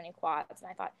she didn't do any quads, and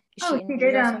I thought she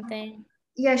did something.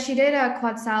 Yeah, she did a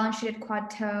quad sal and she did quad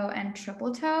toe and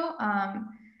triple toe.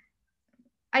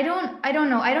 I don't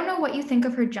know. I don't know what you think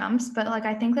of her jumps, but like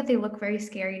I think that they look very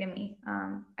scary to me.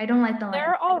 I don't like the line.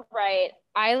 They're all right.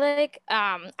 I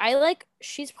like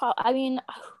she's probably, I mean,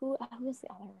 who is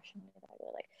the other Russian that I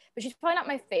really like? But she's probably not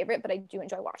my favorite, but I do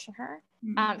enjoy watching her.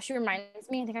 She reminds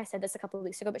me, I think I said this a couple of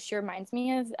weeks ago, but she reminds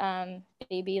me of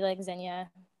baby like Xenia.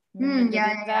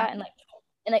 Yeah. And like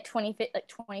in like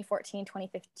 2014,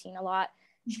 2015 a lot.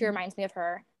 She reminds me of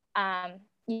her.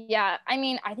 Yeah, I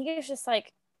mean, I think it's just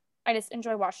like I just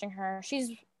enjoy watching her.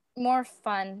 She's more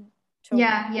fun to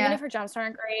even if her jumps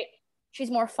aren't great, she's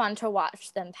more fun to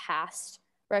watch than past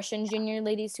Russian junior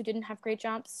ladies who didn't have great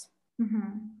jumps.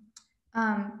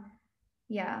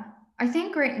 Yeah. I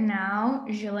think right now,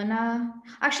 Zhelina,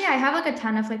 actually I have like a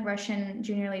ton of like Russian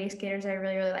junior lady skaters I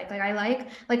really, really like. Like I like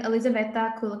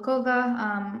Elizaveta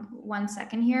Kulikova, 1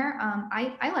 second here.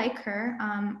 I like her.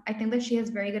 I think that she has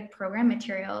very good program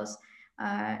materials.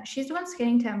 She's the one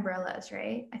skating to umbrellas,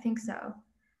 right? I think so.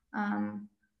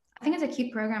 I think it's a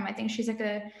cute program. I think she's like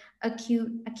a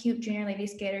cute junior lady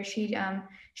skater. She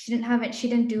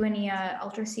didn't do any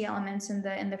ultra C elements in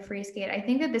the free skate. I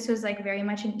think that this was like very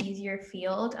much an easier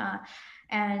field.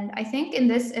 And I think in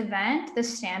this event, the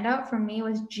standout for me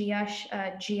was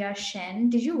Jia Shin.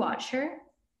 Did you watch her?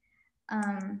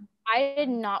 I did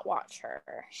not watch her.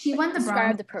 She won the bronze.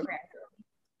 Describe the program.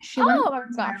 She won the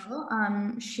bronze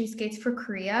medal. She skates for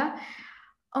Korea.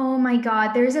 Oh my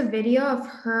God, there's a video of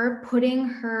her putting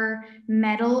her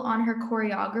medal on her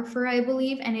choreographer, I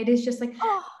believe. And it is just like,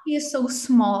 she is so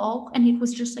small. And it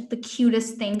was just like the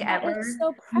cutest thing ever. It's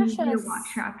so precious. You need to watch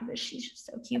her after this. She's just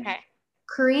so cute. Okay.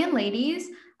 Korean ladies,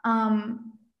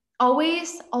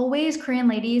 always Korean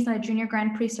ladies on a Junior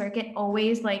Grand Prix circuit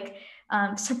always like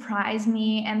surprise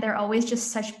me. And they're always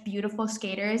just such beautiful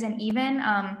skaters. And even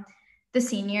the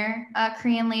senior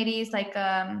Korean ladies, like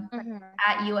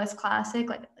at US Classic,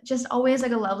 like just always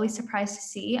like a lovely surprise to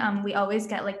see. We always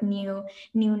get like new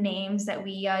names that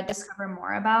we discover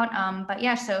more about. But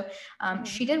yeah, so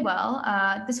she did well.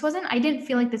 I didn't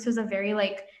feel like this was a very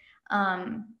like,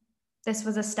 this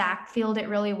was a stacked field. It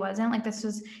really wasn't. Like this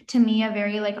was to me a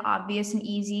very like obvious and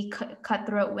easy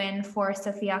cutthroat win for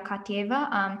Sofia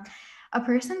Katieva. A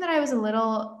person that I was a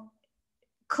little,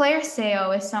 Claire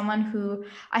Seo is someone who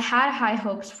I had high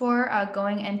hopes for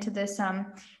going into the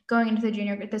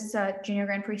Junior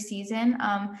Grand Prix season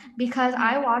because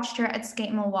I watched her at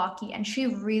Skate Milwaukee and she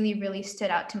really, really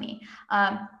stood out to me.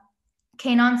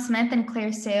 Kanon Smith and Claire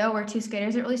Seo were two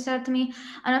skaters that really stood out to me.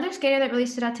 Another skater that really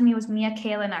stood out to me was Mia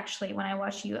Kalin, actually, when I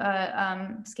watched you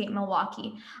skate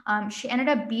Milwaukee. She ended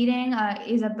up beating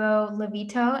Isabeau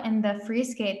Levito in the free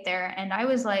skate there. And I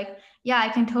was like, yeah, I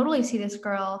can totally see this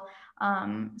girl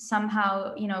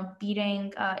somehow,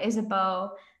 beating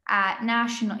Isabeau at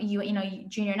national,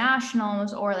 junior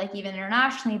nationals or like even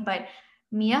internationally. But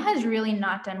Mia has really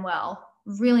not done well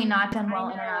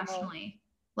internationally.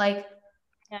 Like,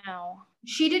 No.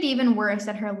 she did even worse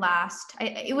at her last.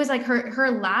 It was like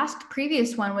her last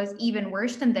previous one was even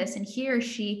worse than this, and here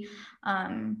she,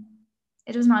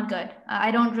 it was not good.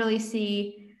 I don't really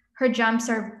see her jumps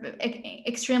are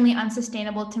extremely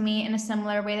unsustainable to me in a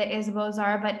similar way that Isabeau's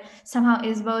are, but somehow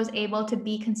Isabeau is able to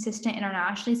be consistent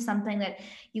internationally, something that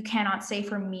you cannot say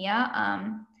for Mia.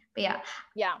 But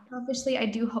yeah. Obviously, I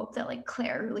do hope that like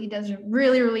Claire really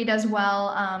does well.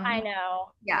 I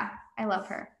know. Yeah, I love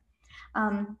her.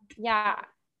 Yeah,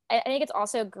 I think it's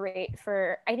also great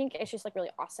for, I think it's just like really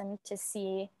awesome to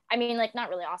see. I mean, like not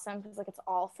really awesome because like it's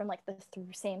all from like the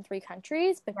same three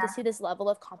countries, but to see this level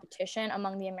of competition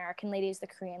among the American ladies, the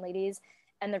Korean ladies,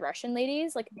 and the Russian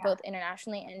ladies, like both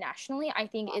internationally and nationally, I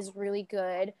think is really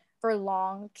good for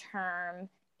long term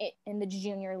in the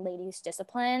junior ladies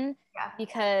discipline.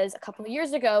 Because a couple of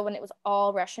years ago when it was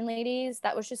all Russian ladies,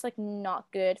 that was just like not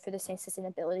good for the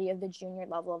sustainability of the junior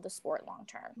level of the sport long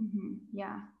term.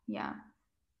 Yeah.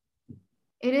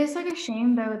 It is like a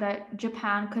shame though that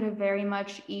Japan could have very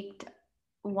much eked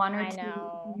one or two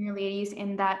junior ladies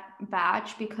in that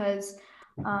batch, because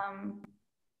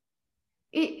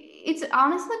it's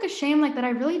honestly like a shame like that I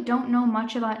really don't know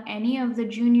much about any of the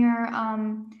junior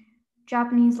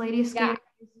Japanese lady skaters.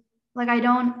 Like I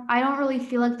don't really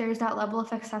feel like there's that level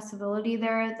of accessibility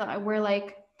there that we're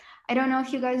like, I don't know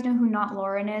if you guys know who Not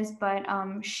Lauren is, but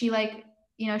she like,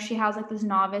 she has like this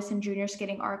novice and junior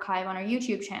skating archive on her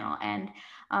YouTube channel, and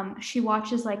she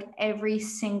watches like every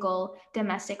single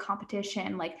domestic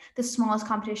competition, like the smallest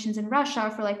competitions in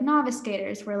Russia for like novice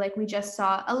skaters, where like we just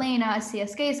saw Elena, a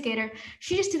CSK skater,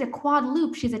 she just did a quad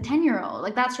loop. She's a 10-year-old,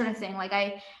 like that sort of thing. Like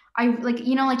I like,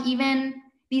 like even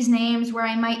these names where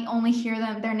I might only hear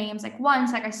their names like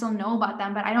once, like I still know about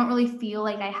them, but I don't really feel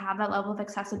like I have that level of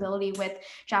accessibility with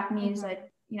Japanese,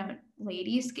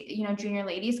 ladies, junior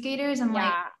lady skaters. I'm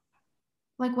like,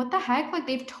 what the heck? Like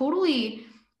they've totally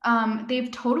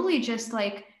just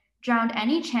like drowned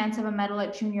any chance of a medal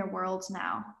at Junior Worlds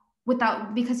now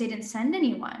because they didn't send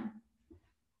anyone.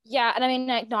 Yeah, and I mean,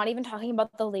 like, not even talking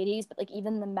about the ladies, but like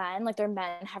even the men, like their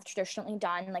men have traditionally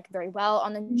done like very well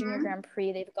on the Junior Grand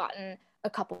Prix. They've gotten a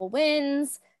couple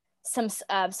wins, some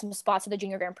spots at the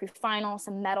Junior Grand Prix final,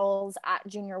 some medals at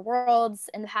Junior Worlds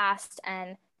in the past,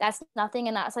 and that's nothing.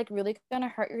 And that's like really going to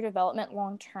hurt your development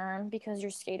long term because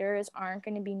your skaters aren't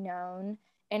going to be known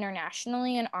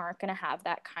internationally and aren't going to have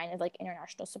that kind of like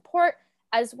international support,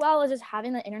 as well as just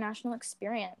having the international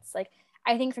experience. Like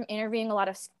I think from interviewing a lot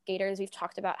of skaters, we've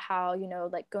talked about how,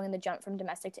 like going the jump from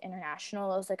domestic to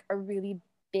international is like a really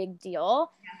big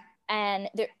deal. And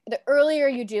the earlier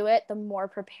you do it, the more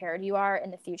prepared you are in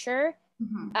the future,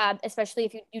 especially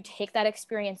if you take that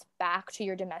experience back to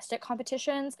your domestic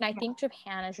competitions. And I think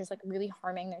Japan is just like really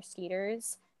harming their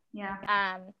skaters.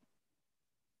 I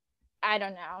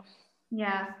don't know.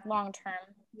 Long term.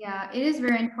 Yeah, it is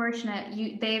very unfortunate.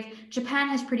 Japan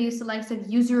has produced the likes of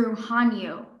Yuzuru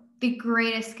Hanyu, the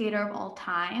greatest skater of all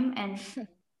time, and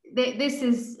it's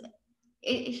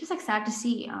just like sad to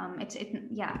see.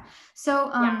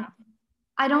 So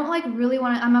I don't like really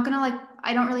want to. I'm not gonna like.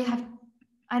 I don't really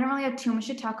have too much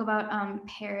to talk about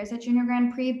pairs at Junior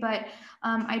Grand Prix, but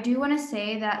I do want to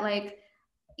say that like,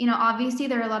 obviously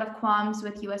there are a lot of qualms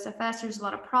with USFS. There's a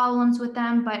lot of problems with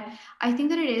them, but I think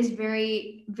that it is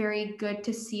very, very good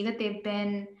to see that they've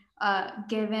been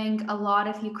giving a lot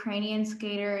of Ukrainian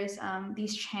skaters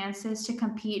these chances to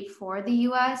compete for the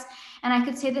US. And I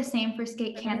could say the same for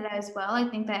Skate Canada as well. I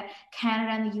think that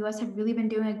Canada and the US have really been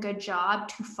doing a good job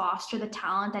to foster the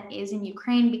talent that is in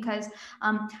Ukraine, because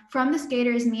from the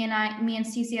skaters me and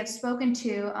Ceci have spoken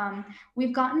to,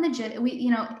 we've gotten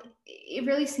it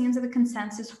really seems that the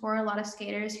consensus for a lot of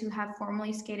skaters who have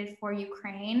formerly skated for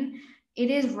Ukraine,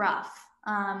 it is rough.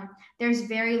 There's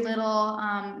very little,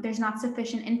 there's not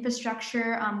sufficient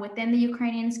infrastructure within the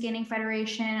Ukrainian Skating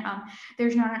Federation.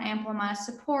 There's not an ample amount of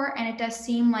support, and it does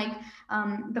seem like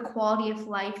the quality of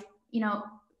life,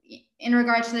 in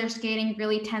regards to their skating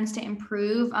really tends to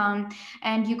improve.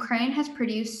 And Ukraine has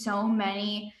produced so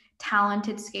many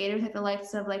talented skaters at the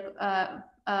likes of like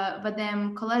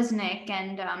Vadim Kolesnik,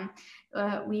 and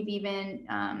we've even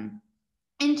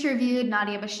interviewed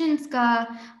Nadia Bashinska,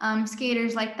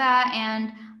 skaters like that,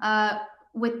 and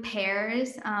with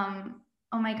pairs,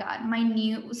 oh my God,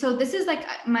 so this is like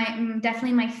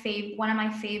definitely one of my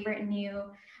favorite new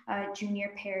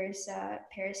junior pairs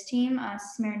team,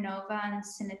 Smirnova and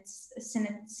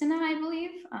Sinitsina, I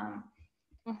believe.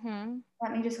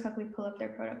 Let me just quickly pull up their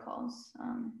protocols.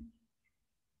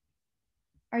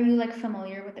 Are you like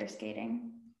familiar with their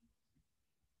skating?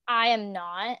 I am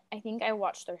not. I think I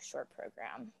watched their short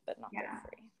program, but not their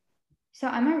free. So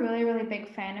I'm a really, really big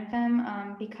fan of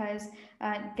them because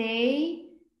they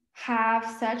have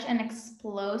such an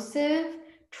explosive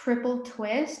triple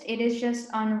twist. It is just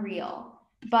unreal.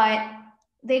 But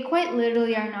they quite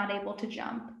literally are not able to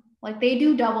jump. Like they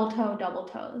do double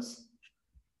toes.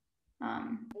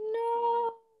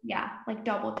 No. Yeah, like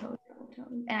double toes.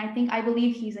 And I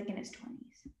believe he's like in his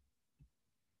 20s.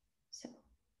 So,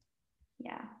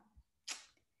 yeah.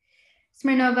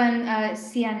 Smirnova and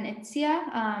Ceci and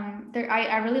Nila,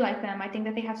 I really like them. I think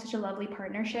that they have such a lovely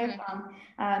partnership.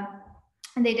 And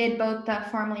they did both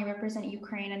formerly represent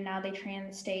Ukraine, and now they train in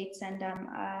the States. And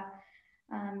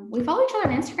we follow each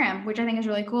other on Instagram, which I think is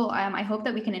really cool. I hope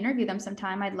that we can interview them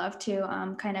sometime. I'd love to.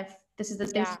 This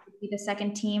would be the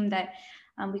second team that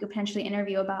we could potentially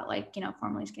interview about, like, you know,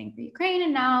 formerly skating for Ukraine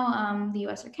and now the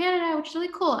US or Canada, which is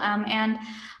really cool.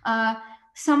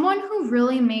 Someone who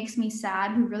really makes me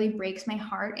sad, who really breaks my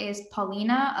heart, is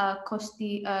Paulina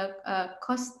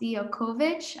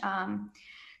Kostyakovic.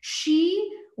 She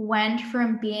went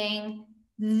from being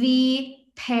the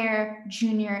pair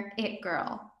junior it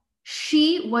girl.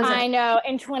 She was I know,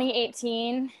 in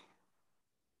 2018.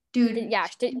 Dude, yeah,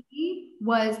 she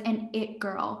was an it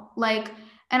girl. Like,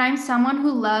 and I'm someone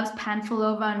who loves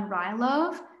Panfilova and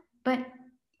Rylov, but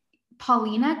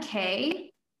Paulina K,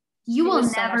 you will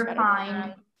never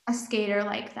find a skater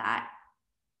like that.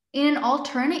 In an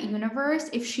alternate universe,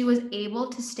 if she was able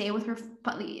to stay with her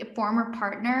former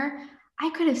partner,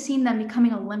 I could have seen them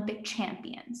becoming Olympic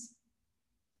champions.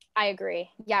 I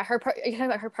agree. Yeah, you're talking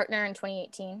about her partner in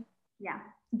 2018? Yeah.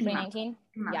 2019?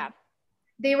 Yeah.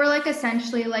 They were like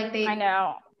essentially like I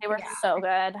know. They were so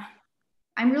good.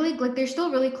 I'm really like they're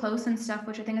still really close and stuff,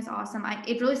 which I think is awesome.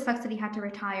 It really sucks that he had to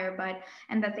retire,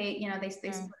 and that they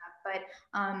split up. But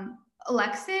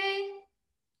Alexei,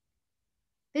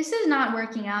 this is not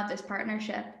working out, this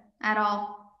partnership at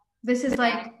all. This is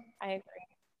I agree.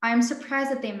 I'm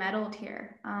surprised that they medaled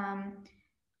here.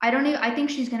 I think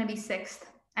she's gonna be 6th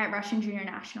at Russian Junior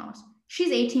Nationals.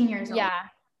 She's 18 years old. Yeah.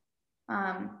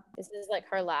 This is like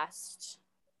her last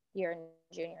year in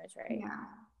juniors, right? Yeah.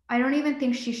 I don't even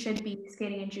think she should be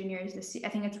skating in juniors this year. I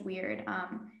think it's weird.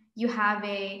 You have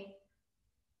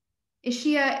is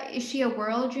she a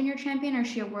world junior champion, or is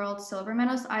she a world silver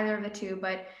medalist? Either of the two,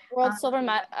 but world silver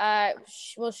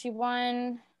she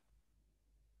won.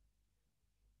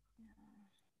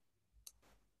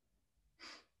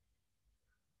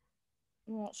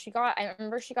 Well, I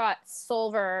remember she got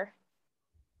silver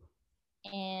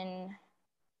at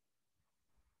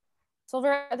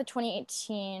the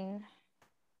 2018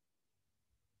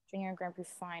 Junior Grand Prix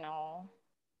final.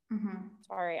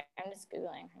 Sorry, I'm just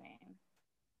Googling her name.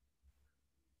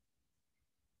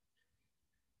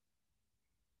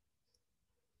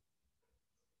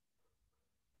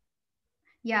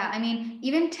 Yeah, I mean,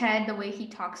 even Ted, the way he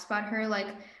talks about her, like,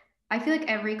 I feel like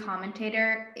every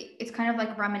commentator, it's kind of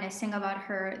like reminiscing about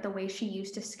her, the way she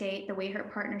used to skate, the way her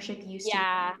partnership used to be.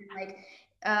 Like,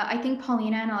 I think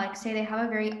Paulina and Alexei, they have a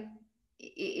very,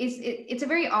 it's a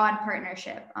very odd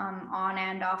partnership on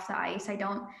and off the ice.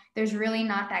 There's really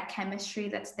not that chemistry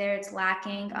that's there. It's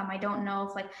lacking. I don't know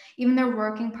if, like, even their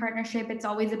working partnership, it's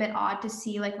always a bit odd to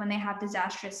see, like, when they have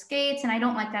disastrous skates, and I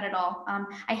don't like that at all.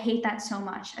 I hate that so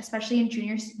much, especially in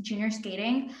junior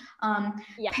skating.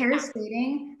 Pair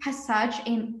skating has such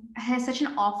an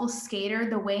awful skater,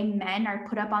 the way men are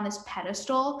put up on this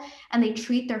pedestal and they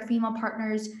treat their female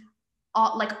partners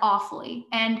like awfully.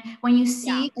 And when you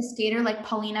see a skater like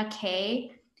Paulina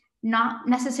K not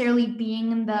necessarily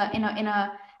being in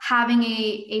a having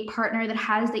a partner that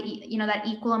has that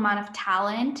equal amount of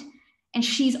talent, and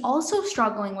she's also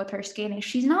struggling with her skating,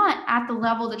 she's not at the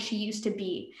level that she used to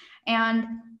be. And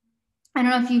I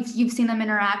don't know if you've seen them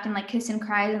interact and like kiss and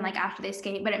cry and like after they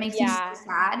skate, but it makes me so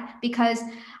sad, because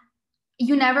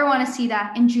you never want to see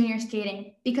that in junior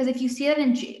skating, because if you see that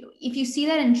in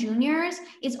juniors,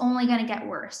 it's only going to get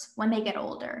worse when they get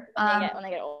older. When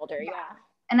they get older, yeah.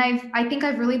 And I think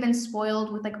I've really been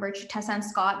spoiled with like Richard, Tessa, and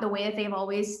Scott, the way that they've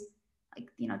always, like,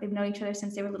 they've known each other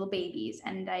since they were little babies,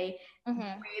 and the way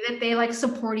that they like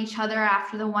support each other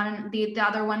after the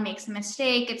other one makes a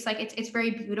mistake. It's like it's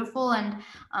very beautiful. And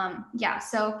and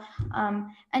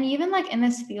even like in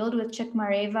this field with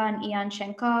Chikmareva and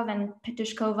Ianchenkov and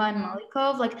Petushkova and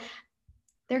Malikov, like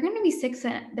they're going to be sixth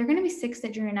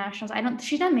at junior nationals.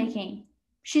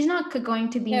 She's not going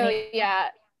to be. No, yeah.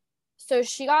 So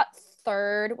she got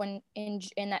third when in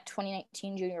that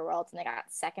 2019 Junior Worlds, and they got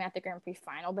second at the Grand Prix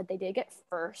final, but they did get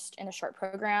first in the short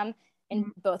program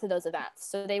in both of those events.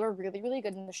 So they were really, really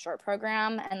good in the short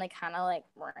program, and they kind of like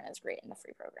weren't as great in the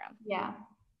free program. Yeah.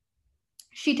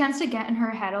 She tends to get in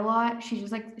her head a lot. She's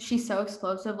just like, she's so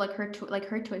explosive. Like her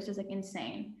twist is like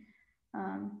insane.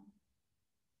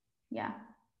 Yeah.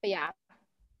 But yeah.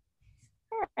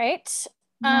 All right. So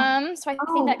I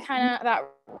think that kind of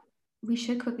about. We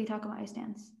should quickly talk about ice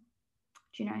dance.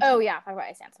 Junior ice dance. Yeah, talk about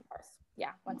ice dance, of course.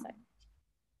 Yeah, one sec.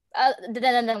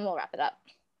 Then we'll wrap it up.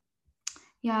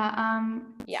 Yeah.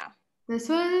 Yeah. This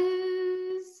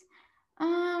was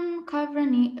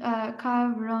Kavronina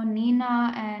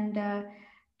and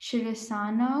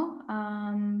Chirisano.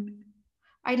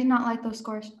 I did not like those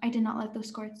scores.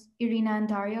 Irina and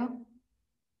Dario.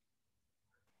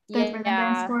 The rhythm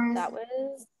dance scores.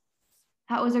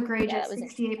 That was a grade at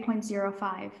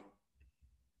 68.05.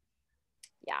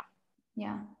 Yeah.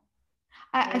 Yeah.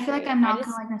 I feel like I'm not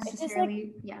gonna like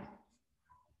necessarily.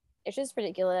 It's just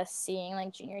ridiculous seeing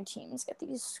like junior teams get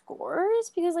these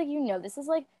scores, because like, this is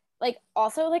like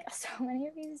also like so many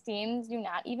of these teams do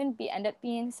not even end up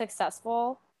being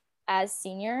successful as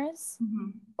seniors,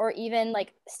 or even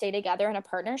like stay together in a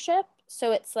partnership.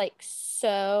 So it's like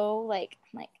so like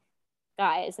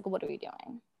guys, like, what are we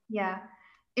doing? Yeah.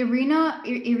 Irina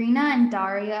and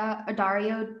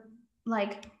Dario,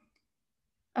 like,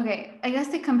 okay, I guess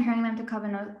they're comparing them to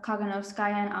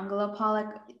Kaganovskaya and Angelopol.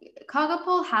 Like,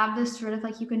 Kagapol have this sort of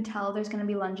like, you can tell there's going to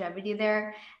be longevity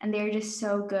there, and they're just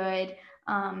so good.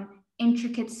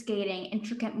 Intricate skating,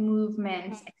 intricate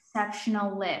movements,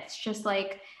 exceptional lifts, just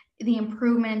like the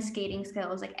improvement in skating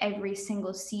skills like every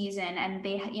single season. And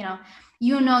they,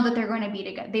 that they're going to be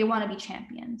together. They want to be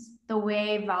champions. The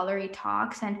way Valerie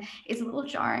talks, and it's a little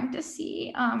jarring to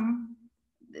see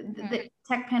the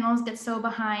tech panels get so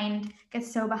behind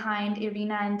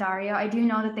Irina and Dario. I do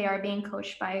know that they are being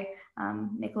coached by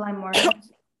Nikolai Morgan.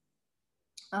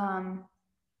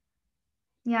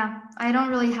 Yeah, I don't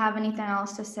really have anything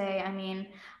else to say. I mean,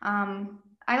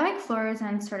 I like Flores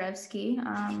and Sardevsky.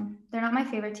 They're not my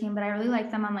favorite team, but I really like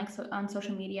them on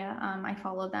social media. I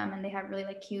follow them, and they have really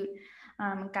like cute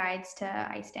guides to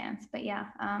ice dance. But yeah,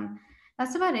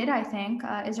 that's about it, I think.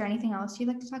 Is there anything else you'd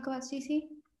like to talk about, Ceci?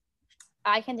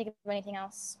 I can't think of anything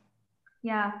else.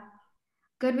 Yeah.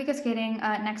 Good week of skating.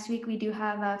 Next week we do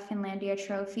have a Finlandia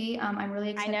trophy. I'm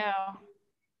really excited. I know.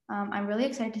 I'm really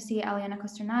excited to see Aliana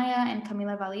Kosternaya and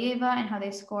Kamila Valieva and how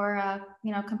they score,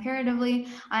 comparatively.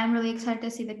 I'm really excited to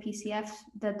see the PCF,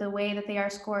 the way that they are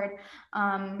scored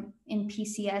in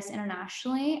PCS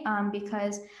internationally,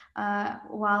 because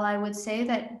while I would say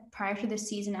that prior to this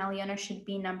season, Aliana should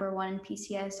be number one in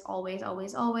PCS always,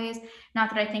 always, always. Not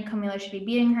that I think Kamila should be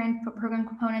beating her in program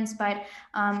components, but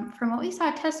from what we saw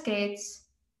at test skates,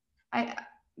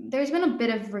 there's been a bit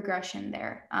of regression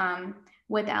there.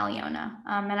 With Aliona.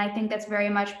 And I think that's very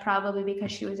much probably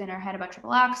because she was in her head about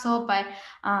triple axel, but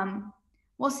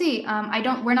we'll see. I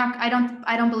don't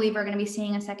believe we're going to be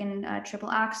seeing a second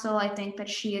triple axel. I think that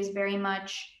she is very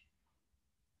much,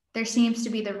 there seems to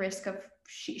be the risk of,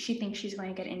 she thinks she's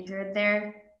going to get injured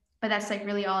there, but that's like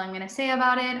really all I'm going to say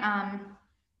about it.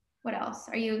 What else?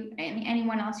 Are you,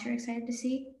 anyone else you're excited to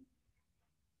see?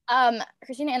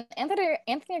 Christina and Anthony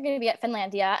are going to be at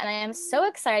Finlandia, and I am so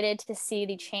excited to see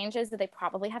the changes that they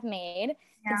probably have made,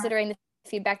 considering the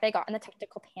feedback they got in the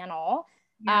technical panel.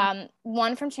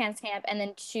 One from Chance Camp and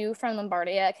then two from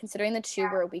Lombardia. Considering the two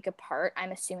were a week apart,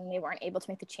 I'm assuming they weren't able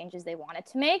to make the changes they wanted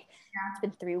to make. It's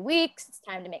been 3 weeks. It's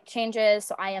time to make changes.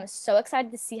 So I am so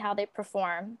excited to see how they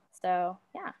perform. So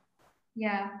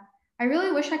yeah. I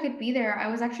really wish I could be there. I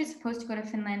was actually supposed to go to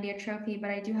Finlandia Trophy, but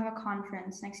I do have a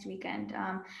conference next weekend.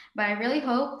 But I really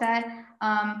hope that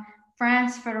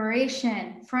French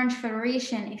Federation,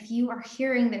 if you are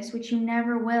hearing this, which you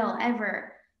never will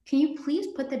ever, can you please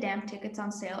put the damn tickets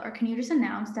on sale, or can you just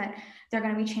announce that they're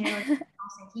going to be changing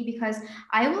Helsinki? Because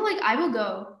I will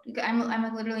go. I'm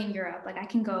like literally in Europe. Like I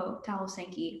can go to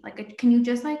Helsinki. Like, can you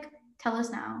just like tell us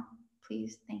now,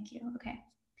 please? Thank you. Okay.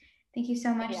 Thank you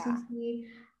so much, Ceci.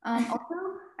 Also,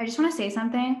 I just want to say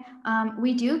something.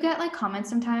 We do get like comments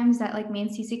sometimes that like me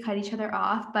and Ceci cut each other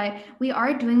off, but we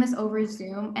are doing this over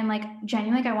Zoom, and like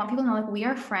genuinely, like I want people to know like we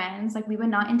are friends. Like we would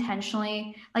not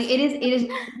intentionally, like it is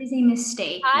a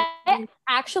mistake. I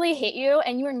actually hate you,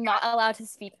 and you are not allowed to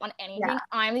speak on anything. Yeah.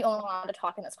 I'm the only one allowed to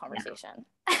talk in this conversation.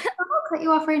 Yeah. I'll cut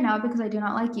you off right now because I do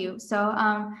not like you. So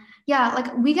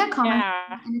like we get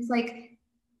comments, and it's like.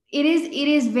 It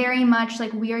is very much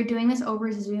like we are doing this over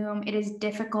Zoom. It is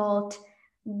difficult.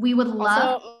 We would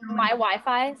love Also, my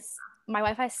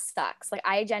Wi-Fi sucks. Like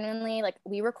I genuinely like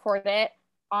we record it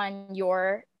on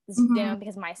your Mhm. Zoom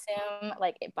because my Zoom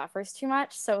like it buffers too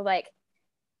much. So like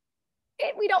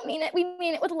we don't mean it. We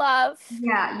mean it with love.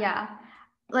 Yeah, yeah.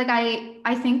 Like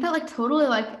I think that like totally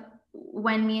like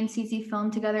when me and Cece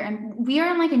filmed together and we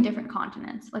are in like in different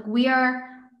continents. Like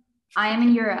I am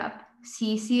in Europe,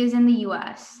 Cece is in the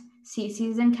US, Cece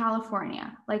is in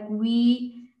California. Like the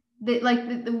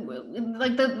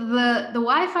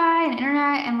Wi-Fi and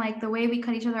internet and like the way we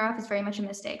cut each other off is very much a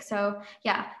mistake. So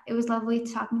yeah, it was lovely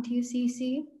talking to you,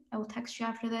 Cece. I will text you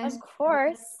after this. Of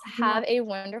course. Have a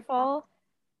wonderful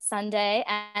Sunday,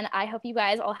 and I hope you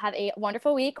guys all have a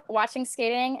wonderful week watching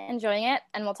skating, enjoying it,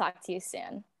 and we'll talk to you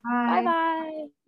soon. Bye Bye. bye.